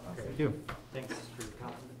 Jeff. Awesome. Thank you. Thanks for your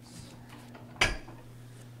confidence.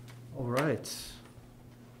 All right.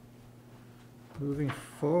 Moving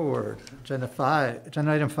forward, agenda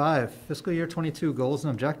item 5, fiscal year 22 goals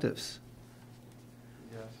and objectives.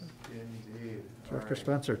 Yes, indeed. Director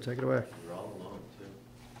Spencer, take it away. You're all alone,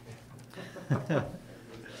 too.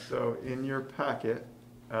 So in your packet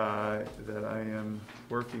that I am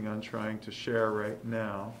working on trying to share right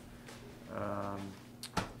now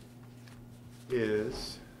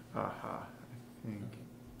is, I think,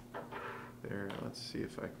 there, let's see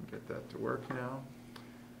if I can get that to work now.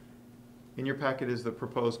 In your packet is the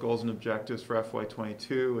proposed goals and objectives for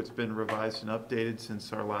FY22. It's been revised and updated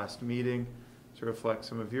since our last meeting to reflect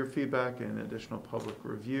some of your feedback and additional public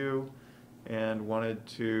review, and wanted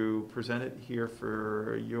to present it here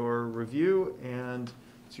for your review, and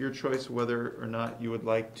it's your choice whether or not you would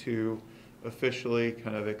like to officially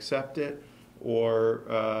kind of accept it or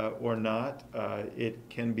not. It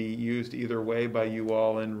can be used either way by you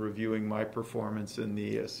all in reviewing my performance and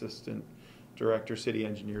the Assistant Director City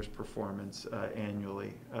Engineer's performance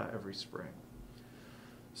annually every spring.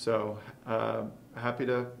 So happy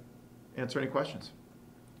to answer any questions.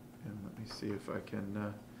 And let me see if I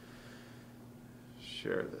can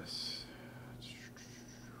share this.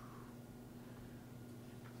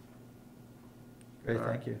 Great, All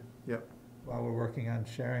right. thank you. Yep. While we're working on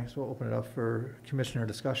sharing, so we'll open it up for commissioner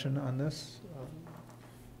discussion on this.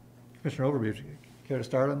 Commissioner Overby, care to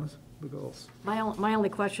start on this, the goals? My only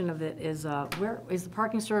question of it is, where is the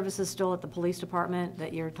parking services still at the police department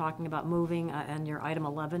that you're talking about moving and your item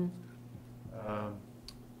 11?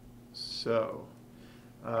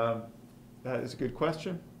 That is a good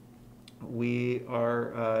question. We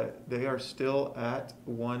are, they are still at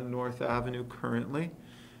 1 North Avenue currently.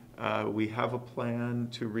 We have a plan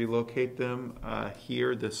to relocate them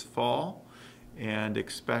here this fall and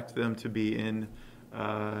expect them to be in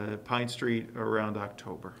Pine Street around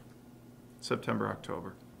September,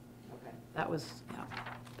 October. Okay. That was, yeah,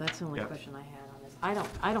 that's the only Yep. question I had on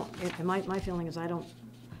this. My feeling is I don't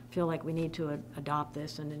feel like we need to adopt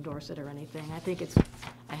this and endorse it or anything. I think it's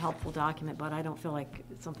a helpful document, but I don't feel like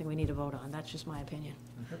it's something we need to vote on. That's just my opinion.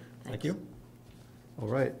 Thank Thanks. you. All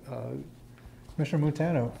right, Commissioner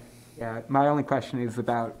Montano. Yeah, my only question is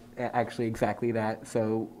about actually exactly that.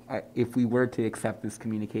 So if we were to accept this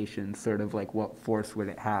communication, sort of like what force would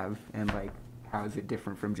it have, and like how is it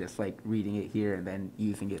different from just like reading it here and then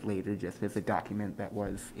using it later just as a document that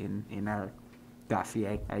was in our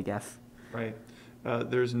dossier, I guess? Right.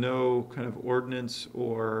 There's no kind of ordinance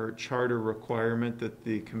or charter requirement that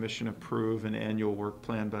the commission approve an annual work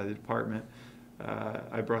plan by the department.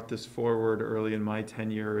 I brought this forward early in my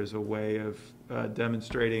tenure as a way of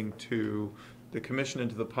demonstrating to the commission and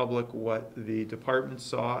to the public what the department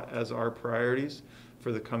saw as our priorities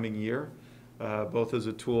for the coming year, both as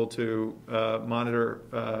a tool to monitor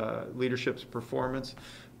leadership's performance,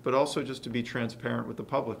 but also just to be transparent with the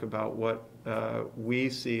public about what we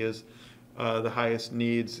see as the highest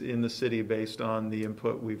needs in the city based on the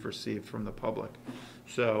input we've received from the public.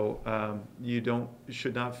 So you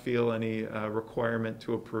should not feel any requirement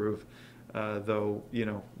to approve, though,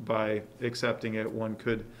 by accepting it, one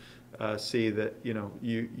could see that,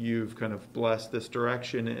 you've kind of blessed this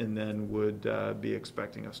direction and then would be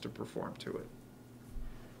expecting us to perform to it.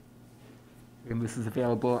 And this is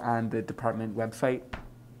available on the department website?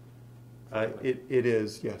 It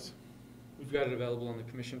is, yes. We've got it available on the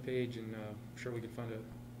commission page, and I'm sure we could find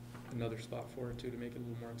another spot for it too to make it a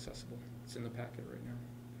little more accessible. It's in the packet right now.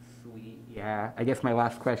 Sweet. Yeah, I guess my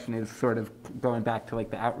last question is sort of going back to like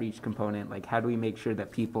the outreach component. Like, how do we make sure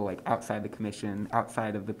that people like outside the commission,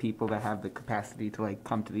 outside of the people that have the capacity to like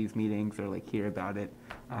come to these meetings or like hear about it,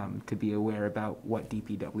 to be aware about what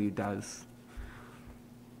DPW does?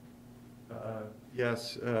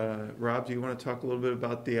 Yes, Rob, do you want to talk a little bit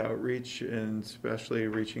about the outreach and especially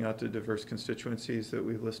reaching out to diverse constituencies that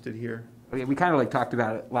we listed here? Okay, we kind of like talked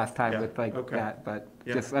about it last time Yeah, with like okay. that, but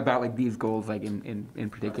Yeah. just about like these goals like in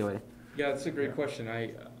particular. Yeah, that's a great question.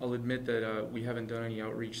 I'll admit that we haven't done any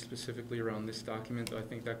outreach specifically around this document, though I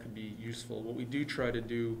think that could be useful. What we do try to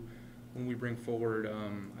do when we bring forward,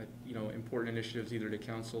 important initiatives either to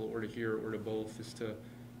council or to here or to both is to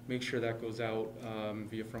make sure that goes out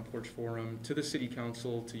via Front Porch Forum to the city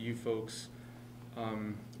council, to you folks.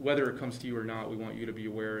 Whether it comes to you or not, we want you to be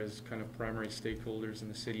aware as kind of primary stakeholders in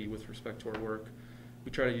the city with respect to our work.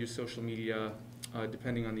 We try to use social media.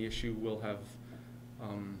 Depending on the issue, we'll have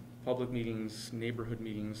public meetings, neighborhood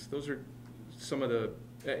meetings. Those are some of the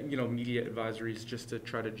media advisories just to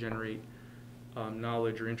try to generate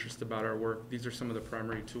knowledge or interest about our work. These are some of the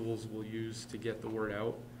primary tools we'll use to get the word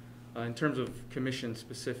out. In terms of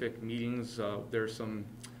commission-specific meetings, there are some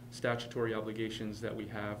statutory obligations that we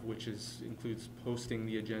have, which includes posting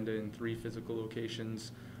the agenda in 3 physical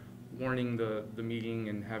locations, warning the meeting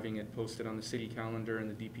and having it posted on the city calendar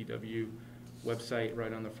and the DPW website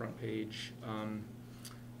right on the front page.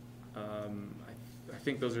 I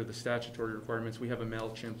think those are the statutory requirements. We have a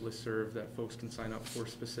MailChimp listserv that folks can sign up for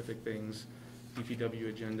specific things,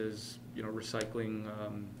 DPW agendas,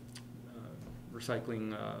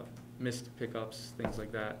 recycling, missed pickups, things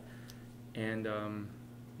like that. And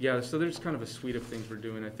so there's kind of a suite of things we're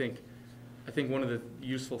doing. I think one of the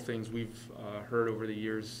useful things we've heard over the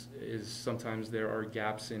years is sometimes there are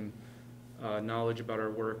gaps in knowledge about our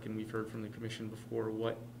work, and we've heard from the commission before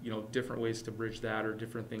what different ways to bridge that or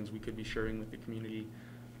different things we could be sharing with the community,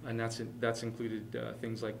 and that's included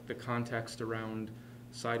things like the context around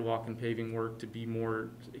sidewalk and paving work, to be more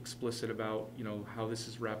explicit about how this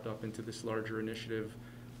is wrapped up into this larger initiative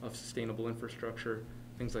of sustainable infrastructure,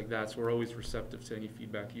 things like that. So we're always receptive to any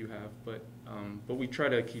feedback you have, but we try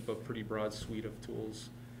to keep a pretty broad suite of tools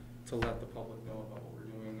to let the public know about what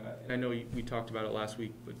we're doing. And I know we talked about it last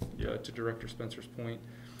week, but to Director Spencer's point,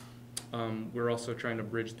 we're also trying to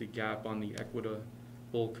bridge the gap on the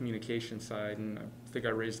equitable communication side, and I think I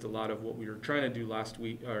raised a lot of what we were trying to do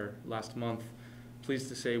last month. Pleased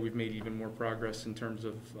to say we've made even more progress in terms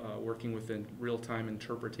of working with a real-time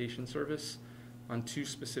interpretation service on 2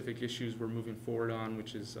 specific issues we're moving forward on,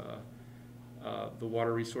 which is the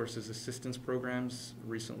Water Resources Assistance Programs,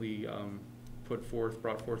 recently brought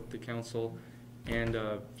forth to council, and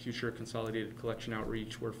future consolidated collection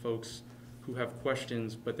outreach, where folks who have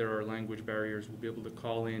questions but there are language barriers will be able to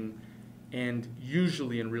call in and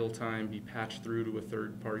usually in real time be patched through to a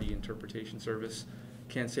third-party interpretation service.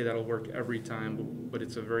 Can't say that'll work every time, but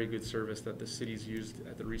it's a very good service that the city's used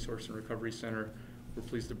at the Resource and Recovery Center. We're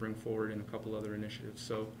pleased to bring forward in a couple other initiatives.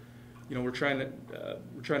 So, we're trying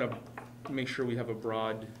to make sure we have a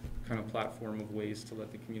broad kind of platform of ways to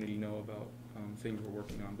let the community know about things we're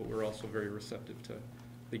working on, but we're also very receptive to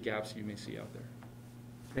the gaps you may see out there.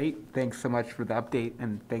 Great. Thanks so much for the update,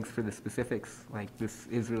 and thanks for the specifics. This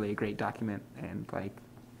is really a great document, and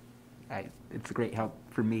it's a great help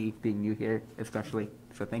for me being new here, especially.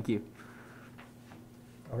 So thank you.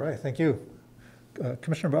 All right, thank you.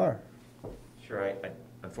 Commissioner Barr. Sure.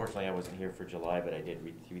 Unfortunately, I wasn't here for July, but I did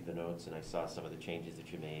read through the notes, and I saw some of the changes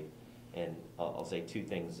that you made. And I'll say 2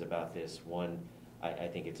 things about this. One, I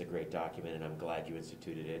think it's a great document, and I'm glad you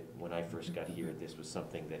instituted it. When I first got here, this was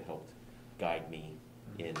something that helped guide me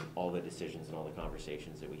in all the decisions and all the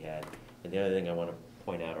conversations that we had. And the other thing I want to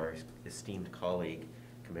point out, our esteemed colleague,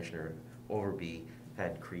 Commissioner Overby,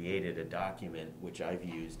 had created a document which I've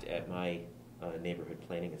used at my neighborhood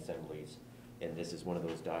planning assemblies. And this is one of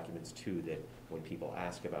those documents, too, that when people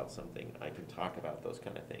ask about something, I can talk about those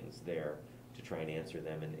kind of things there to try and answer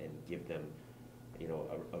them and give them,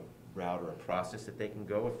 a route or a process that they can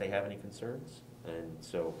go if they have any concerns. And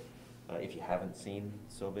so if you haven't seen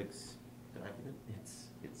Sobig's document,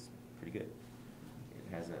 it's pretty good.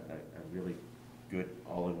 It has a really good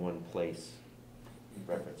all-in-one place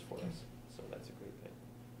reference for us. So that's a great thing.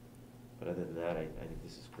 But other than that, I think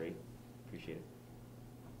this is great. Appreciate it.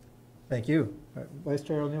 Thank you. Vice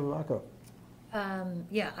Chair O'Neill-Blanco.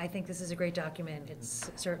 I think this is a great document. It's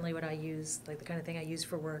certainly what I use, the kind of thing I use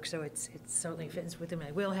for work, so it certainly fits within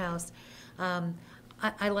my wheelhouse.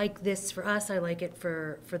 I like this for us. I like it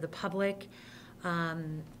for the public.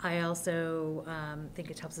 I also think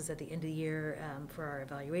it helps us at the end of the year for our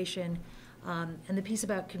evaluation. And the piece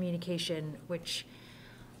about communication, which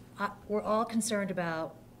we're all concerned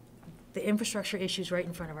about the infrastructure issues right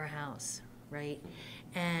in front of our house, right?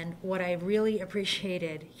 And what I really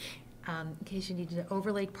appreciated, in case you need to,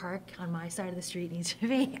 Overlake Park on my side of the street needs to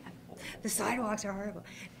be, the sidewalks are horrible.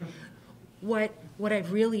 What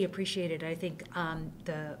I've really appreciated, I think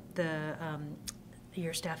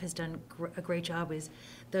your staff has done a great job, is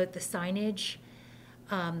the signage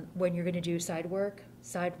when you're going to do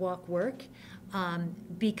sidewalk work,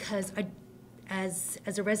 because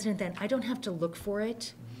as a resident, then I don't have to look for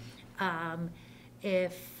it.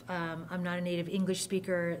 If I'm not a native English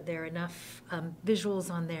speaker, there are enough visuals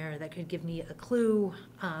on there that could give me a clue.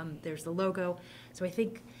 There's the logo. So I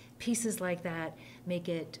think pieces like that make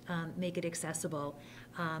it accessible.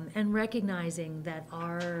 And recognizing that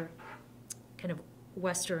our kind of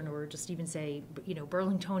Western, or just even say,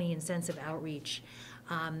 Burlingtonian sense of outreach,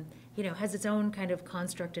 has its own kind of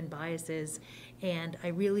construct and biases. And I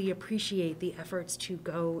really appreciate the efforts to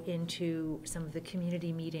go into some of the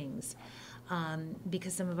community meetings,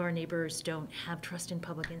 because some of our neighbors don't have trust in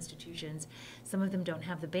public institutions. Some of them don't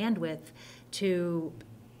have the bandwidth to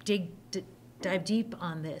dive deep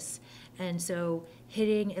on this. And so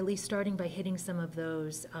at least starting by hitting some of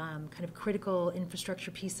those kind of critical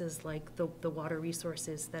infrastructure pieces, like the water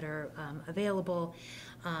resources that are available,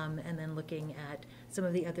 and then looking at some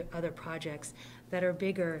of the other projects that are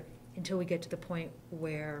bigger, until we get to the point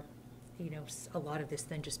where a lot of this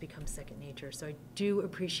then just becomes second nature. So I do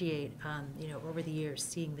appreciate, over the years,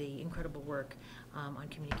 seeing the incredible work on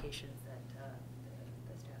communications that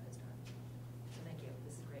the staff has done. So thank you.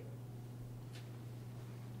 This is great.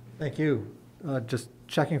 Thank you. Just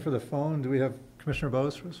checking for the phone, do we have Commissioner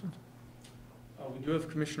Bose for this one? We do have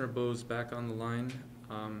Commissioner Bose back on the line,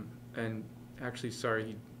 and actually, sorry,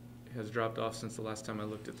 he has dropped off since the last time I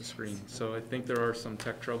looked at the screen. So I think there are some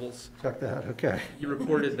tech troubles. Check that, okay. He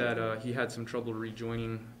reported that he had some trouble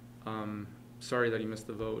rejoining. Sorry that he missed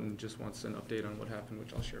the vote, and just wants an update on what happened,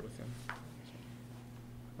 which I'll share with him.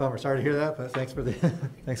 Bummer, sorry to hear that, but thanks for the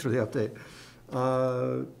thanks for the update.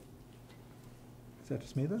 Is that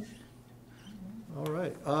just me then? All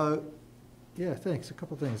right. Yeah, thanks. A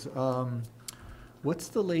couple things. What's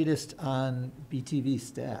the latest on BTV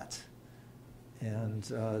stat and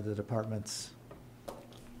the department's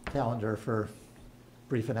calendar for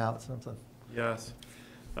briefing out something? Yes.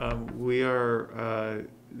 We are,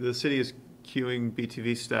 the city is queuing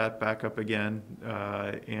BTV stat back up again,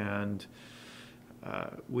 and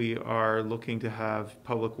we are looking to have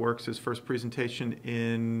Public Works' first presentation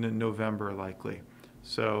in November, likely.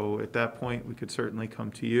 So at that point, we could certainly come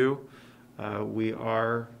to you. We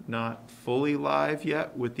are not fully live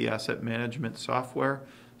yet with the asset management software.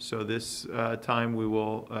 So this time we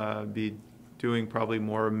will be doing probably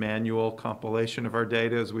more manual compilation of our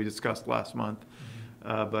data, as we discussed last month.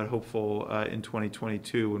 But hopeful in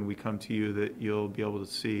 2022, when we come to you, that you'll be able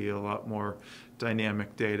to see a lot more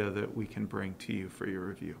dynamic data that we can bring to you for your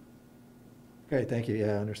review. Great, thank you.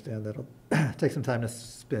 Yeah, I understand that'll take some time to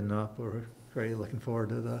spin up. We're very looking forward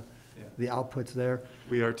to the outputs there.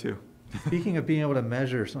 We are too. Speaking of being able to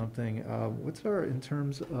measure something, what's our, in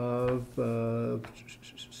terms of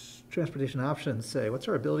transportation options, say, what's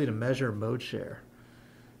our ability to measure mode share?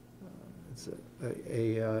 It's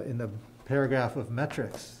in the paragraph of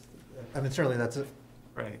metrics. I mean, certainly that's it.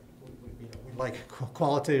 Right. We'd like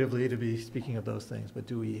qualitatively to be speaking of those things, but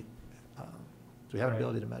do we have an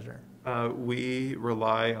ability to measure? We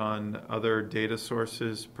rely on other data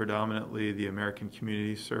sources, predominantly the American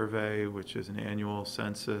Community Survey, which is an annual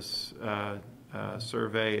census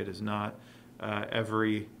survey. It is not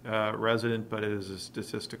every resident, but it is a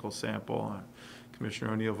statistical sample.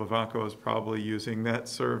 Commissioner O'Neill Vivanco is probably using that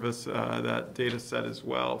service, that data set as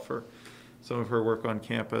well for some of her work on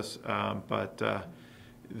campus, but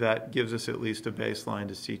that gives us at least a baseline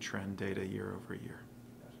to see trend data year over year.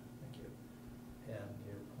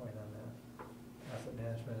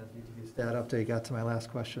 Management and BTV stat update got to my last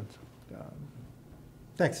question.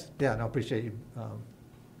 Thanks. Yeah, no, appreciate you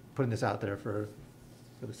putting this out there for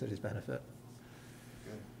the city's benefit.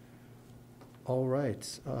 Good. All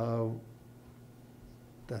right.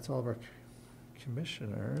 That's all of our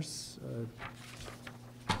commissioners.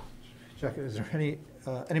 Chuck, is there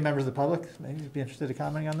any members of the public maybe be interested in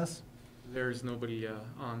commenting on this? There's nobody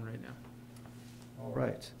on right now. All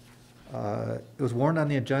right. It was warned on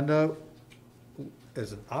the agenda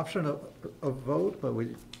as an option of vote, but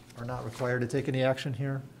we are not required to take any action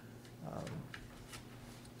here.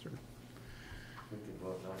 We could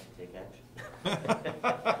vote not to take action.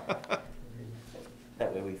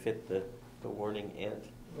 That way we fit the warning and.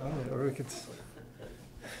 Well, or we could.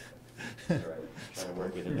 All right. Trying to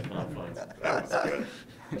work it in the confines.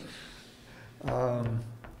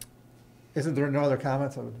 Isn't there no other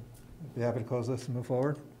comments? I would be happy to close this and move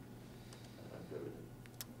forward.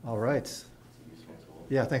 All right.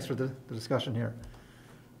 Yeah, thanks for the discussion here.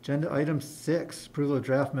 Agenda item 6, approval of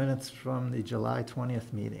draft minutes from the July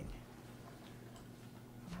 20th meeting.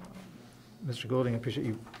 Mr. Goulding, I appreciate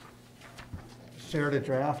you shared a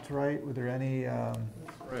draft, right? Were there any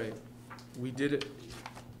Right. We did it.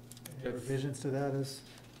 revisions to that?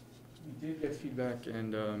 We did get feedback,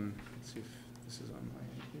 and let's see if This is on my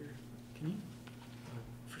end here. Can you,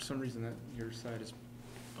 for some reason that your side is,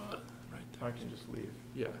 I can just leave.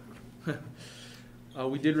 yeah.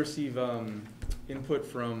 We did receive input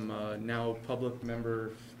from now public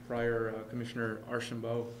member, prior Commissioner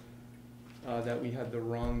Archambault, that we had the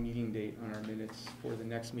wrong meeting date on our minutes for the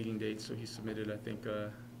next meeting date, so he submitted, I think,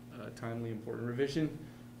 a timely, important revision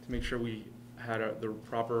to make sure we had the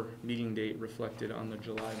proper meeting date reflected on the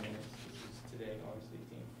July minutes, which is today, August 18th.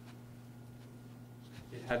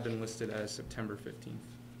 It had been listed as September 15th,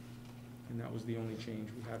 and that was the only change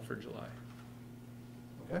we had for July.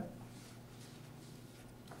 Okay.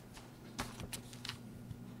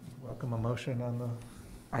 Welcome a motion on the,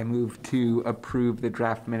 I move to approve the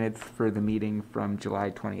draft minutes for the meeting from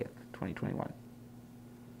July 20th, 2021.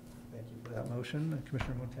 thank you for that motion.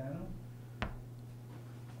 Commissioner Montano?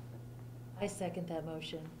 I second that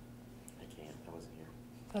motion. I can't, I wasn't here.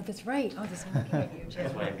 Oh, that's right. Oh, this I'm looking at you, That's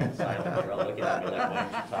Jim. why I'm being silent. You're all looking at me like, why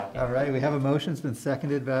aren't you talking? All right, we have a motion. It's been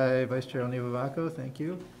seconded by Vice Chair O'Neill-Vavaco. Thank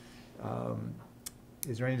you.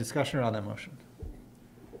 Is there any discussion around that motion?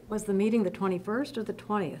 Was the meeting the 21st or the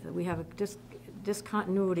 20th? We have a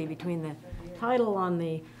discontinuity between the title on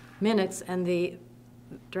the minutes and the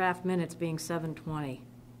draft minutes being 7/20.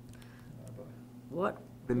 What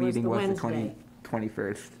The was meeting the was the Wednesday?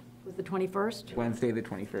 21st, Was the 21st? Wednesday the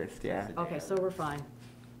 21st, yeah. Okay, so we're fine.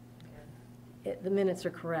 The minutes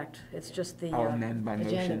are correct. It's just the I'll amend my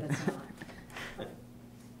agenda motion. that's not.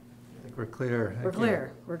 I think we're clear. We're Thank you.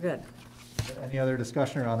 clear. We're good. Any other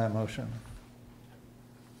discussion around that motion?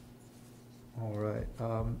 All right.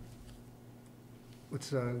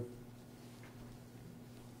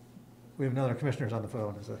 We have another commissioners on the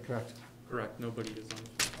phone, is that correct? Correct, nobody is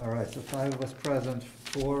on. All right, so 5 of us present,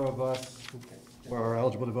 4 of us who are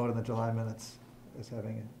eligible to vote in the July minutes as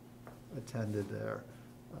having attended there.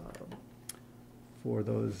 For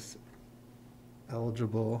those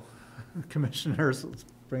eligible commissioners, let's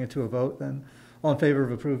bring it to a vote then. All in favor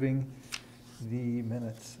of approving the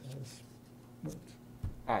minutes as moved?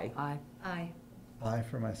 Aye. Aye. Aye. Aye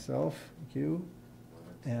for myself, thank you,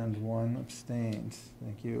 and 1 abstained,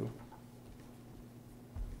 thank you.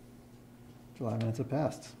 July minutes have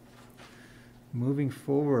passed. Moving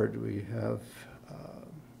forward, we have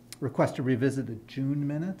request to revisit the June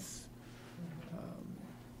minutes.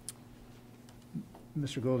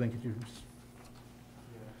 Mr. Golding, could you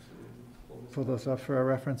pull those up for our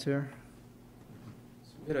reference here?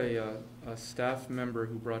 So we had a staff member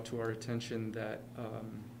who brought to our attention that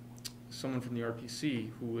someone from the RPC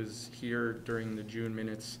who was here during the June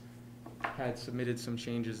minutes had submitted some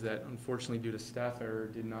changes that unfortunately due to staff error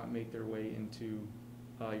did not make their way into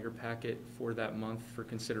your packet for that month for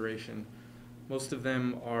consideration. Most of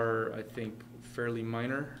them are, I think, fairly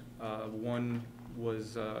minor. One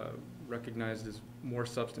was recognized as more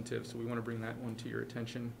substantive, so we want to bring that one to your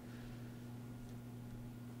attention.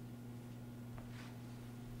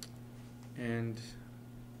 And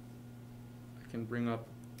I can bring up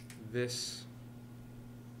this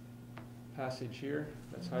passage here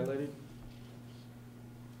that's highlighted.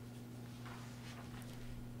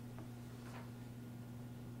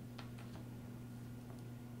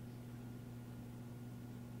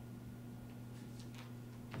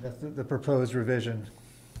 That's the proposed revision,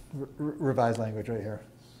 revised language right here.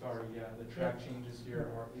 Sorry, yeah, the track changes here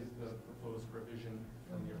is the proposed revision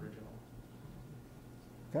from the original.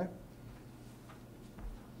 Okay.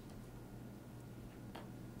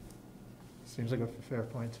 Seems like a fair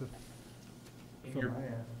point to.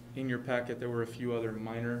 In your packet, there were a few other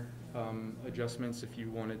minor adjustments. If you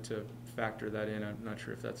wanted to factor that in, I'm not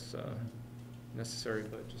sure if that's necessary,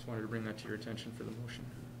 but just wanted to bring that to your attention for the motion.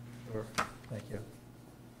 Sure, thank you.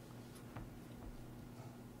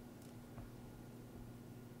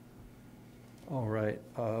 All right.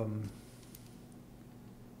 In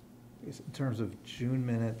terms of June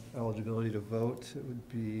minute eligibility to vote, it would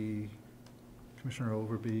be Commissioner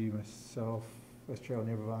Overby, myself, Vice Chair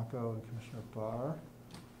O'Neill-Vavaco, and Commissioner Barr.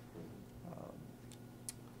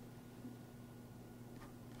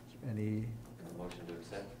 Any Motion to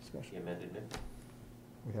accept discussion? the amended minutes.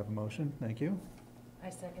 We have a motion, thank you. I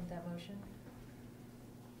second that motion.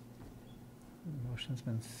 The motion's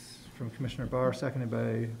been from Commissioner Barr, seconded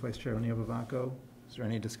by Vice Chair O'Neill-Vavaco. Is there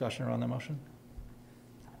any discussion around that motion?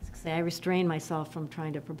 I restrained myself from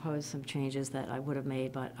trying to propose some changes that I would have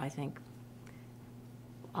made, but I think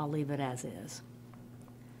I'll leave it as is.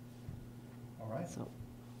 All right. So,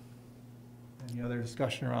 Any other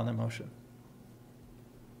discussion around the motion?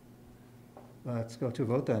 Let's go to a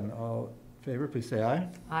vote then. All in favor, please say aye.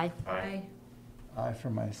 aye. Aye. Aye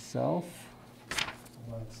for myself.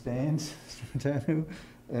 All abstained, Mr. Montano.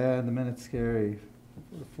 And the minutes carry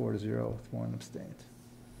 4-0 with 1 abstained.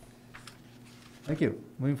 Thank you.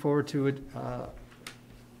 Moving forward to agenda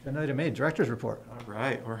item 8, Director's Report. All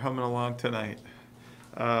right, we're humming along tonight.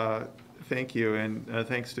 Thank you, and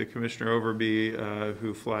thanks to Commissioner Overby,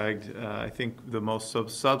 who flagged, I think, the most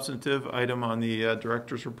substantive item on the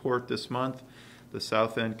Director's Report this month, the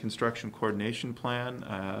South End Construction Coordination Plan.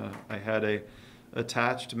 I had a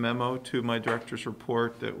attached memo to my Director's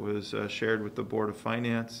Report that was shared with the Board of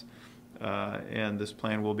Finance, and this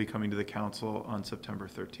plan will be coming to the Council on September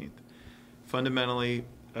 13th. Fundamentally,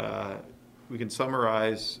 we can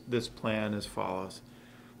summarize this plan as follows.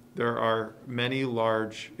 There are many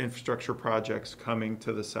large infrastructure projects coming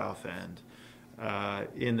to the South End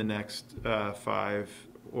in the next 5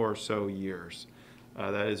 or so years.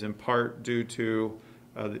 That is in part due to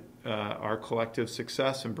our collective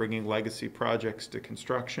success in bringing legacy projects to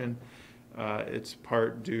construction. It's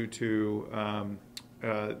part due to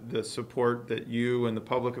the support that you and the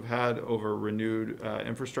public have had over renewed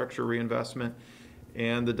infrastructure reinvestment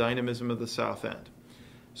and the dynamism of the South End.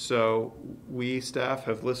 So we, staff,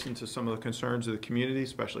 have listened to some of the concerns of the community,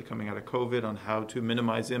 especially coming out of COVID, on how to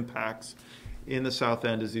minimize impacts in the South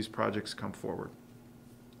End as these projects come forward.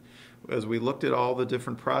 As we looked at all the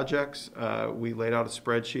different projects, we laid out a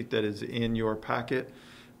spreadsheet that is in your packet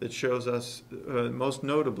that shows us, most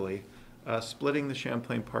notably, splitting the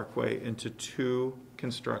Champlain Parkway into 2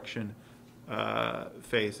 construction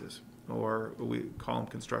phases, or we call them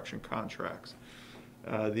construction contracts.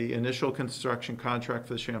 The initial construction contract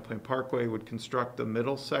for the Champlain Parkway would construct the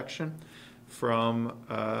middle section from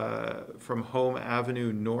Home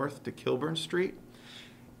Avenue North to Kilburn Street,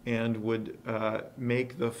 and would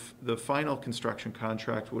make the final construction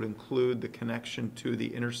contract would include the connection to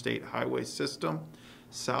the interstate highway system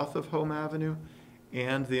south of Home Avenue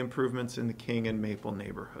and the improvements in the King and Maple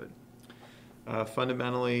neighborhood.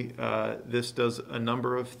 Fundamentally, this does a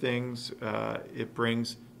number of things. It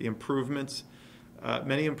brings the improvements,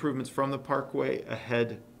 many improvements from the Parkway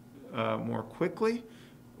ahead more quickly,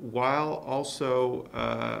 while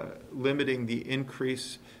also limiting the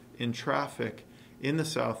increase in traffic in the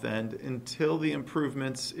South End until the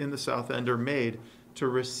improvements in the South End are made to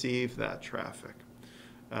receive that traffic.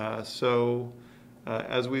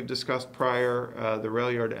 As we've discussed prior, the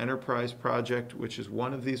Rail Yard Enterprise project, which is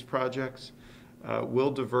one of these projects,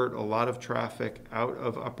 will divert a lot of traffic out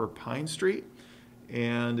of Upper Pine Street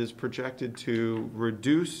and is projected to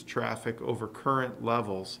reduce traffic over current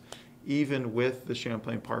levels, even with the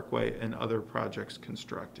Champlain Parkway and other projects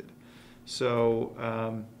constructed.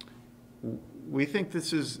 So we think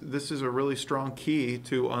this is a really strong key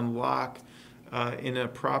to unlock in a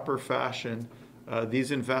proper fashion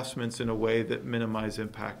these investments in a way that minimize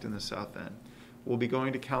impact in the South End. We'll be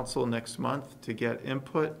going to Council next month to get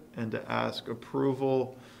input and to ask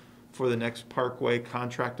approval for the next Parkway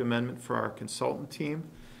contract amendment for our consultant team.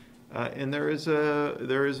 And there is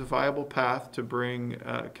a viable path to bring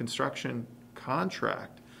a construction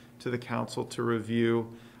contract to the Council to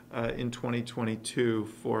review in 2022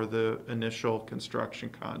 for the initial construction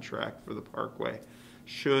contract for the Parkway,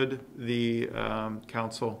 should the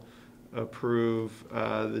Council approve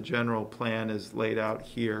the general plan as laid out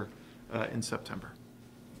here in September.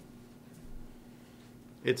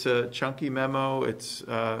 It's a chunky memo. It's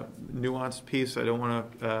a nuanced piece. I don't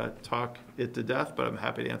want to talk it to death, but I'm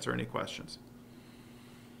happy to answer any questions.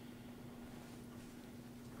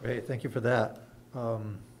 Great, thank you for that.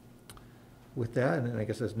 With that, and I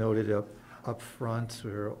guess as noted up front,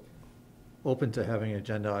 we're open to having an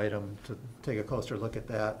agenda item to take a closer look at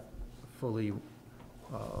that, fully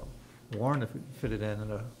warn if we fit it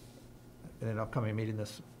in an upcoming meeting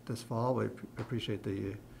this fall. We appreciate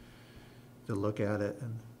the look at it,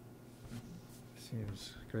 and it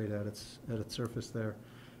seems great at its surface there.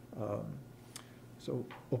 So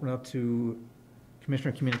open up to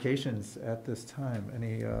Commissioner Communications at this time.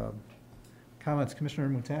 Any comments, Commissioner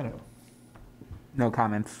Montano? No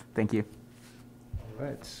comments. Thank you. All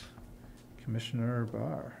right, Commissioner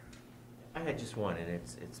Barr. I had just one, and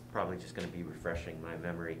it's probably just going to be refreshing my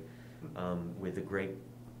memory with the great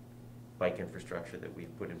bike infrastructure that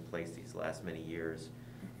we've put in place these last many years.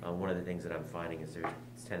 One of the things that I'm finding is there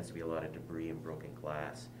tends to be a lot of debris and broken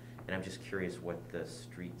glass, and I'm just curious what the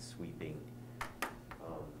street sweeping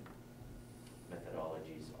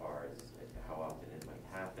methodologies are, how often it might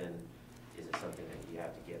happen. Is it something that you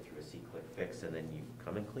have to get through a C-click fix and then you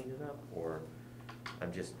come and clean it up, or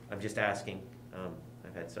I'm just asking.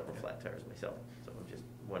 I've had several flat tires myself, so I'm just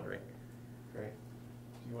wondering. Great.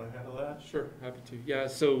 Do you want to handle that? Sure, happy to. Yeah,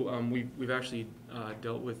 so we've actually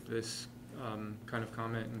dealt with this kind of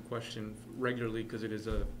comment and question regularly, because it is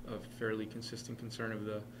a fairly consistent concern of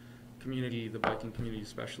the community, the biking community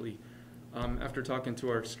especially. After talking to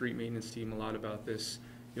our street maintenance team a lot about this,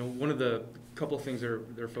 one of the couple things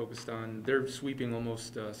they're focused on, they're sweeping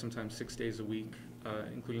almost sometimes 6 days a week,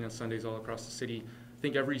 including on Sundays all across the city. I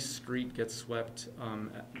think every street gets swept,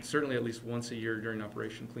 certainly at least once a year during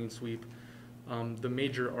Operation Clean Sweep. The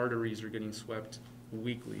major arteries are getting swept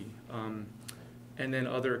weekly. And then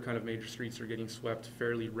other kind of major streets are getting swept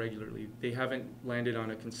fairly regularly. They haven't landed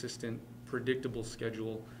on a consistent, predictable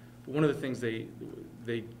schedule. But one of the things they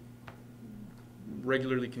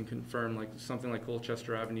regularly can confirm, like something like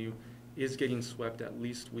Colchester Avenue is getting swept at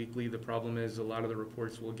least weekly. The problem is a lot of the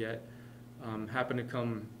reports we'll get happen to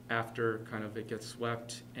come after kind of it gets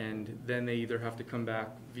swept, and then they either have to come back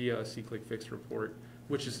via a see-click-fix report,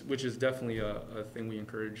 which is definitely a thing we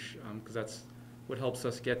encourage, because that's what helps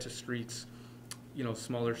us get to streets,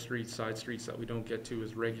 smaller streets, side streets that we don't get to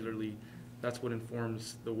as regularly. That's what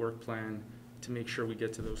informs the work plan to make sure we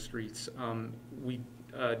get to those streets. We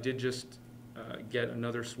did just get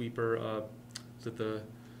another sweeper,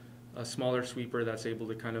 a smaller sweeper that's able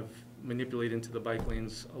to kind of manipulate into the bike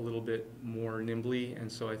lanes a little bit more nimbly,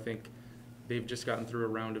 and so I think they've just gotten through a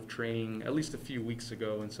round of training at least a few weeks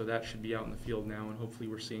ago, and so that should be out in the field now, and hopefully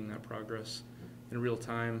we're seeing that progress in real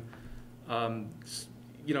time.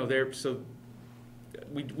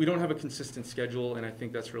 We don't have a consistent schedule, and I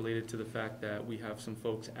think that's related to the fact that we have some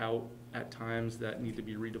folks out at times that need to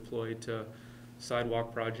be redeployed to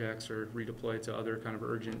sidewalk projects or redeployed to other kind of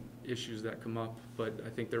urgent issues that come up, but I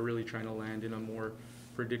think they're really trying to land in a more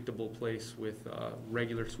predictable place with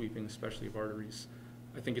regular sweeping, especially of arteries.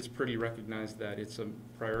 I think it's pretty recognized that it's a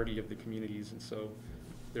priority of the communities, and so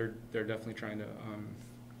they're definitely trying to,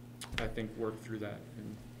 I think, work through that.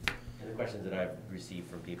 And the questions that I've received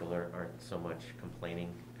from people aren't so much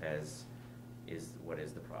complaining as what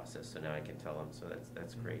is the process. So now I can tell them, so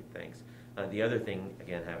that's great, thanks. The other thing,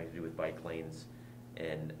 again, having to do with bike lanes,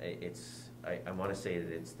 and I want to say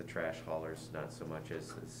that it's the trash haulers, not so much as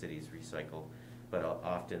the city's recycle, but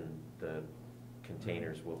often the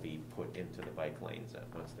containers will be put into the bike lanes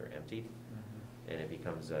once they're emptied, and it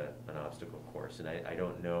becomes an obstacle course. And I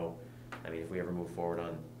don't know, if we ever move forward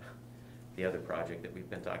on the other project that we've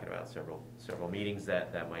been talking about several meetings,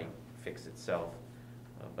 that might fix itself,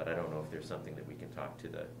 but I don't know if there's something that we can talk to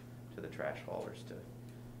the trash haulers to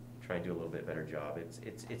try and do a little bit better job.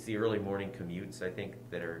 It's the early morning commutes, I think,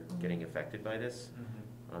 that are getting affected by this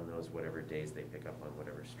on those whatever days they pick up on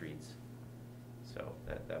whatever streets. So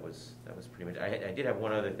that was pretty much. I did have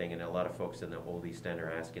one other thing, and a lot of folks in the Old East End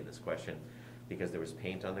are asking this question because there was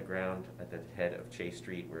paint on the ground at the head of Chase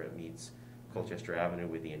Street where it meets Colchester Avenue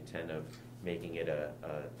with the intent of making it a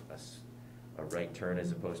right turn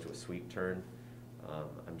as opposed to a sweep turn.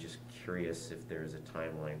 I'm just curious if there's a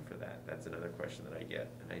timeline for that. That's another question that I get.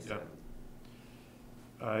 And I said,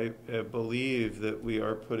 I believe that we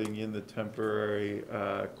are putting in the temporary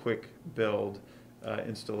quick build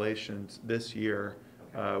installations this year.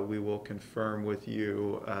 We will confirm with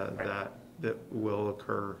you that will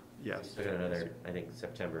occur. Yes. So another, I think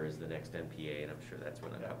September is the next NPA, and I'm sure that's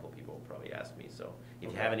when a couple of people will probably ask me. So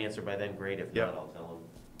if you have an answer by then, great. If not, I'll tell them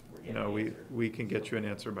we're getting an answer. We can get you an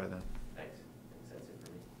answer by then. Thanks. That's it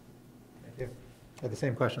for me. Thank you. I had the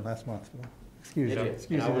same question last month. Excuse I you,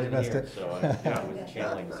 wasn't missed here, it. so I was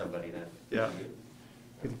channeling somebody then. Yeah.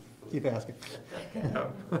 Keep asking.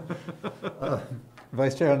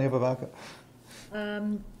 Vice Chair Nevavanka.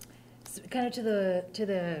 Kind of to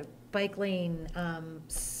the bike lane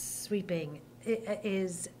sweeping,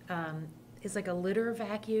 is like a litter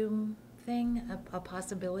vacuum thing a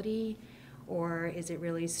possibility, or is it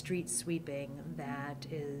really street sweeping that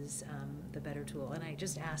is the better tool? And I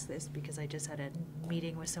just asked this because I just had a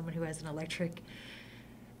meeting with someone who has an electric,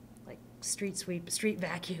 like, street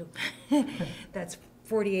vacuum that's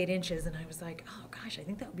 48 inches, and I was like, oh gosh, I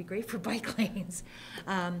think that would be great for bike lanes.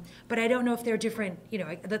 But I don't know if they're different,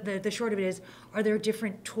 the short of it is, are there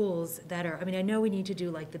different tools that are, I know we need to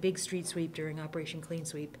do like the big street sweep during Operation Clean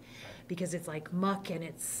Sweep because it's like muck and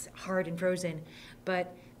it's hard and frozen,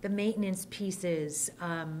 but the maintenance pieces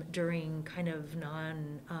during kind of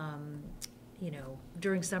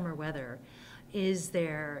during summer weather, is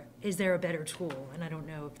there a better tool? And I don't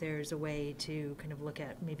know if there's a way to kind of look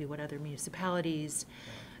at maybe what other municipalities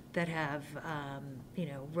that have,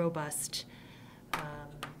 robust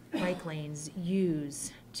bike lanes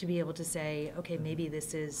use to be able to say, okay, maybe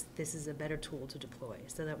this is a better tool to deploy.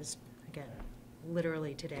 So that was, again,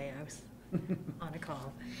 literally today I was on a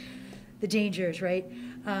call. The dangers, right?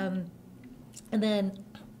 And then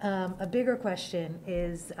a bigger question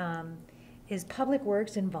is Public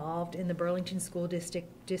Works involved in the Burlington School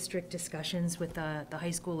District discussions with the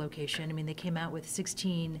high school location? They came out with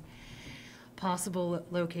 16 possible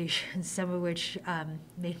locations, some of which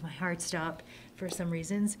made my heart stop for some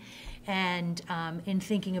reasons. And in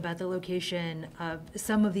thinking about the location of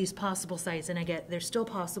some of these possible sites, and I get they're still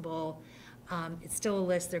possible, it's still a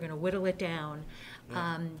list, they're going to whittle it down.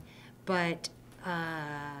 But,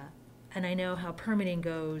 and I know how permitting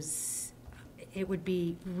goes, it would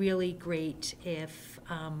be really great if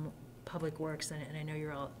Public Works, and I know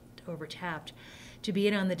you're all overtapped, to be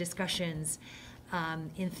in on the discussions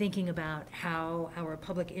in thinking about how our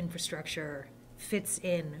public infrastructure fits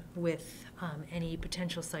in with any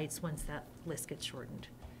potential sites once that list gets shortened.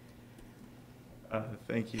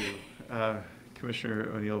 Thank you,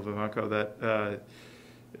 Commissioner O'Neill-Vivanco.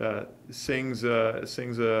 That sings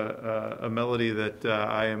a melody that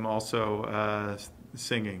I am also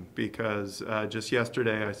singing, because just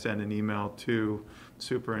yesterday I sent an email to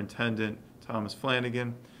Superintendent Thomas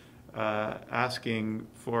Flanagan asking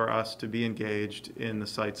for us to be engaged in the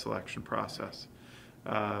site selection process.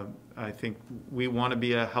 I think we want to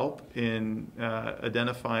be a help in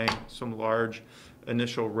identifying some large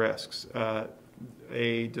initial risks.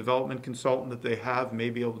 A development consultant that they have may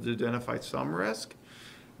be able to identify some risk,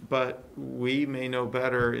 but we may know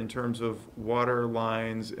better in terms of water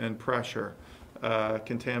lines and pressure,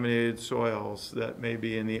 contaminated soils that may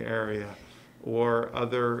be in the area, or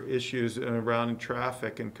other issues around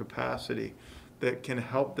traffic and capacity that can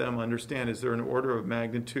help them understand, is there an order of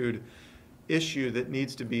magnitude issue that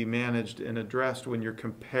needs to be managed and addressed when you're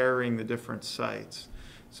comparing the different sites,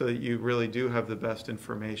 so that you really do have the best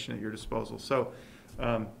information at your disposal. So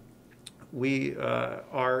we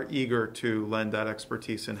are eager to lend that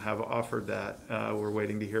expertise and have offered that. We're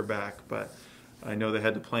waiting to hear back, but I know they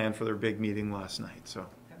had to plan for their big meeting last night. So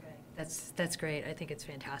That's great. I think it's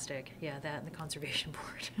fantastic. Yeah, that and the Conservation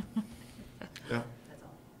Board. yeah. That's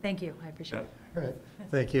all. Thank you. I appreciate it. All right,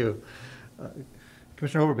 thank you.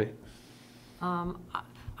 Commissioner Overby.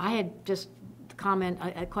 I had just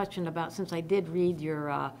a question about, since I did read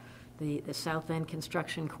your, the South End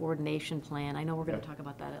Construction Coordination Plan. I know we're going to talk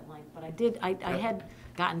about that at length, but I had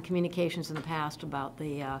gotten communications in the past about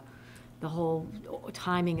the whole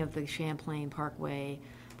timing of the Champlain Parkway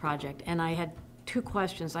project, and I had two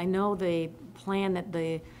questions. I know the plan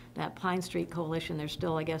that Pine Street Coalition, there's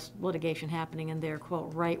still, I guess, litigation happening in their,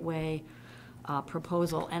 quote, right-way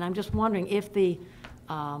proposal, and I'm just wondering if the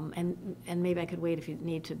and maybe I could wait if you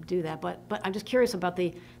need to do that, but I'm just curious about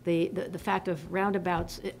the fact of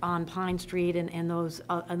roundabouts on Pine Street and those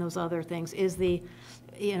other things. Is the,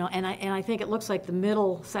 you know, and I think it looks like the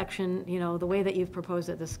middle section, you know, the way that you've proposed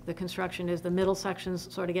it, the construction is the middle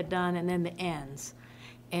sections sort of get done and then the ends.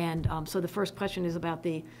 And so the first question is about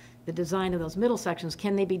the design of those middle sections.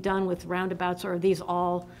 Can they be done with roundabouts, or are these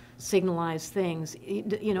all signalized things,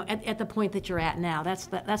 you know, at the point that you're at now?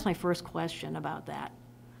 That's my first question about that.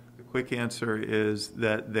 The quick answer is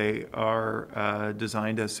that they are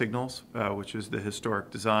designed as signals, which is the historic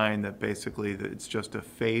design, that basically it's just a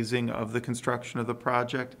phasing of the construction of the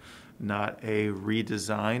project, not a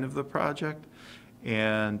redesign of the project.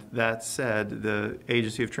 And that said, the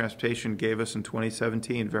Agency of Transportation gave us in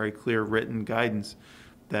 2017 very clear written guidance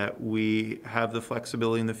that we have the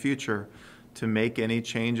flexibility in the future to make any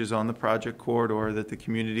changes on the project corridor that the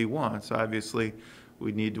community wants. Obviously,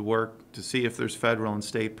 we need to work to see if there's federal and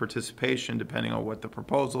state participation depending on what the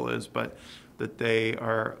proposal is, but that they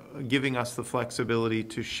are giving us the flexibility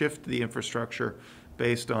to shift the infrastructure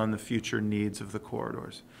based on the future needs of the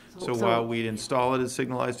corridors. So while we'd install it as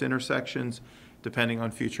signalized intersections, depending on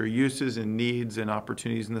future uses and needs and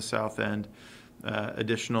opportunities in the South End,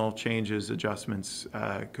 additional changes, adjustments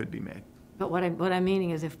could be made. But what I'm meaning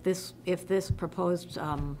is, if this proposed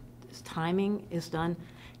timing is done,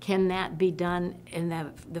 can that be done in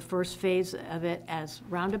the first phase of it as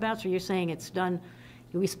roundabouts? Or you're saying it's done,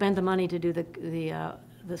 we spend the money to do the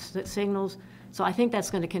signals? So I think that's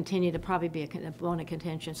going to continue to probably be a bone of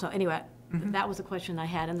contention. So anyway, that was the question I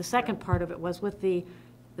had. And the second part of it was with the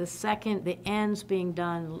ends being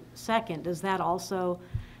done second, does that also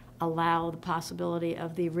allow the possibility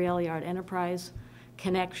of the rail yard enterprise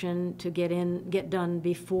connection to get done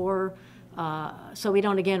before, so we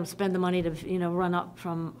don't again spend the money to, you know, run up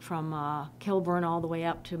from Kilburn all the way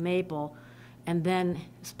up to Maple, and then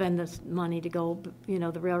spend this money to go, you know,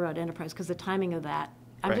 the railroad enterprise, because the timing of that,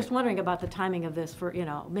 I'm just wondering about the timing of this for, you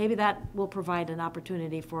know, maybe that will provide an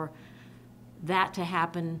opportunity for that to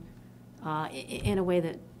happen in a way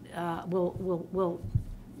that will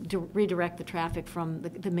redirect the traffic from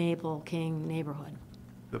the Maple King neighborhood.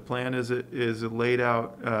 The plan is laid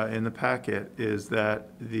out in the packet, is that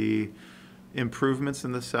the improvements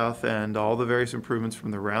in the South End, all the various improvements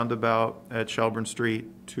from the roundabout at Shelburne Street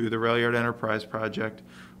to the Rail Yard Enterprise project,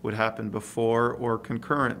 would happen before or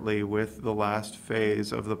concurrently with the last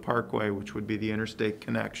phase of the parkway, which would be the interstate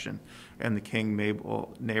connection and the King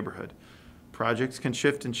Mabel neighborhood. Projects can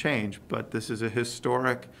shift and change, but this is a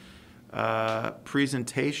historic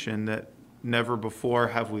presentation that never before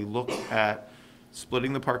have we looked at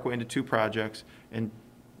splitting the parkway into two projects and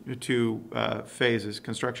two phases,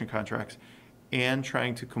 construction contracts, and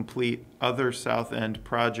trying to complete other South End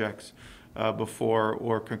projects before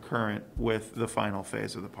or concurrent with the final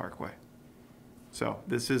phase of the parkway. So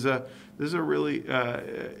this is a really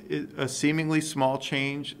a seemingly small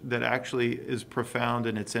change that actually is profound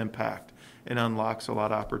in its impact and unlocks a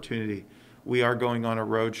lot of opportunity. We are going on a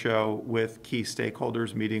roadshow with key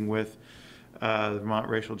stakeholders, meeting with the Vermont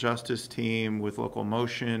Racial Justice Team, with Local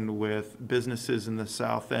Motion, with businesses in the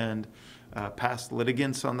South End, past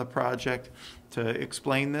litigants on the project, to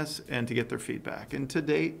explain this and to get their feedback. And to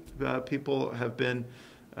date, people have been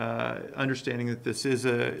understanding that this is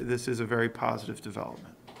a very positive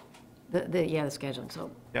development. The scheduling,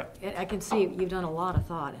 so. Yeah. I can see you've done a lot of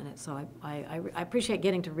thought in it, so I appreciate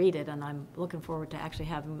getting to read it, and I'm looking forward to actually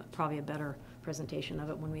having probably a better presentation of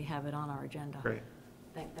it when we have it on our agenda. Great.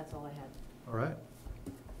 That's all I had. All right.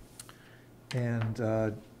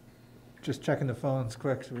 And just checking the phones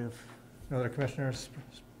quick, so we have no other commissioners?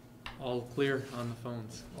 All clear on the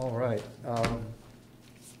phones. All right.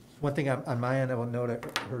 One thing on my end, I will note, I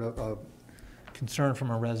heard a concern from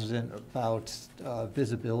a resident about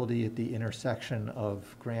visibility at the intersection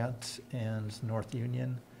of Grant and North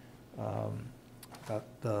Union, about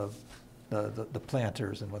the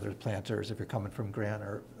planters and whether planters, if you're coming from Grant,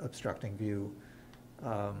 are obstructing view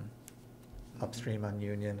upstream on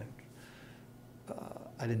Union.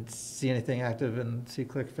 I didn't see anything active in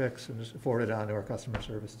See-Click Fix, and just forwarded it on to our customer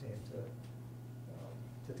service team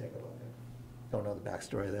to take a look at. Don't know the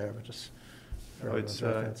backstory there, but just for everyone's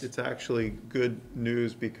reference. It's actually good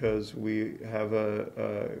news because we have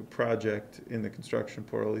a project in the construction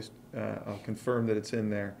portal, at least I'll confirm that it's in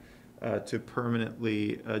there, to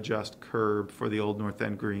permanently adjust curb for the old North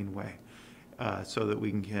End Greenway, so that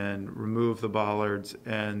we can remove the bollards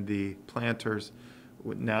and the planters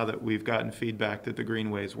now that we've gotten feedback that the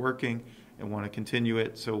greenway is working and want to continue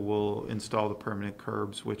it. So we'll install the permanent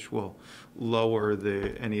curbs, which will lower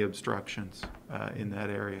any obstructions in that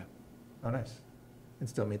area. Oh, nice. And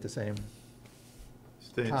still meet the same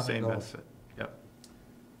Same goals. benefit. Yep.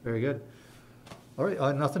 Very good. All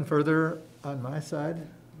right, nothing further on my side.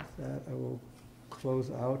 With that, I will close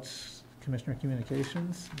out Commissioner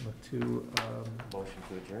Communications. Look to Motion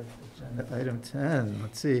to adjourn. agenda item 10.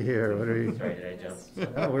 Let's see here. What are we? Sorry, did I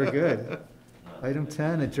jump? No, we're good. Item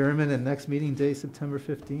 10, adjournment and next meeting date, September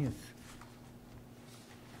 15th.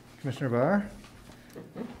 Commissioner Barr?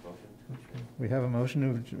 We have a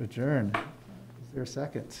motion to adjourn. Is there a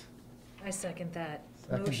second? I second that.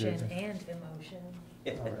 Seconded. Motion and emotion.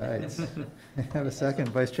 All right. I have a second.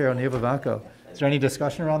 Vice Chair O'Neill Vivanco. Is there any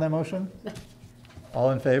discussion around that motion?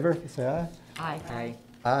 All in favor, say aye. Aye.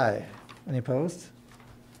 Aye. Any opposed?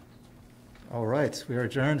 All right, we are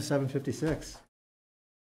adjourned, 7:56.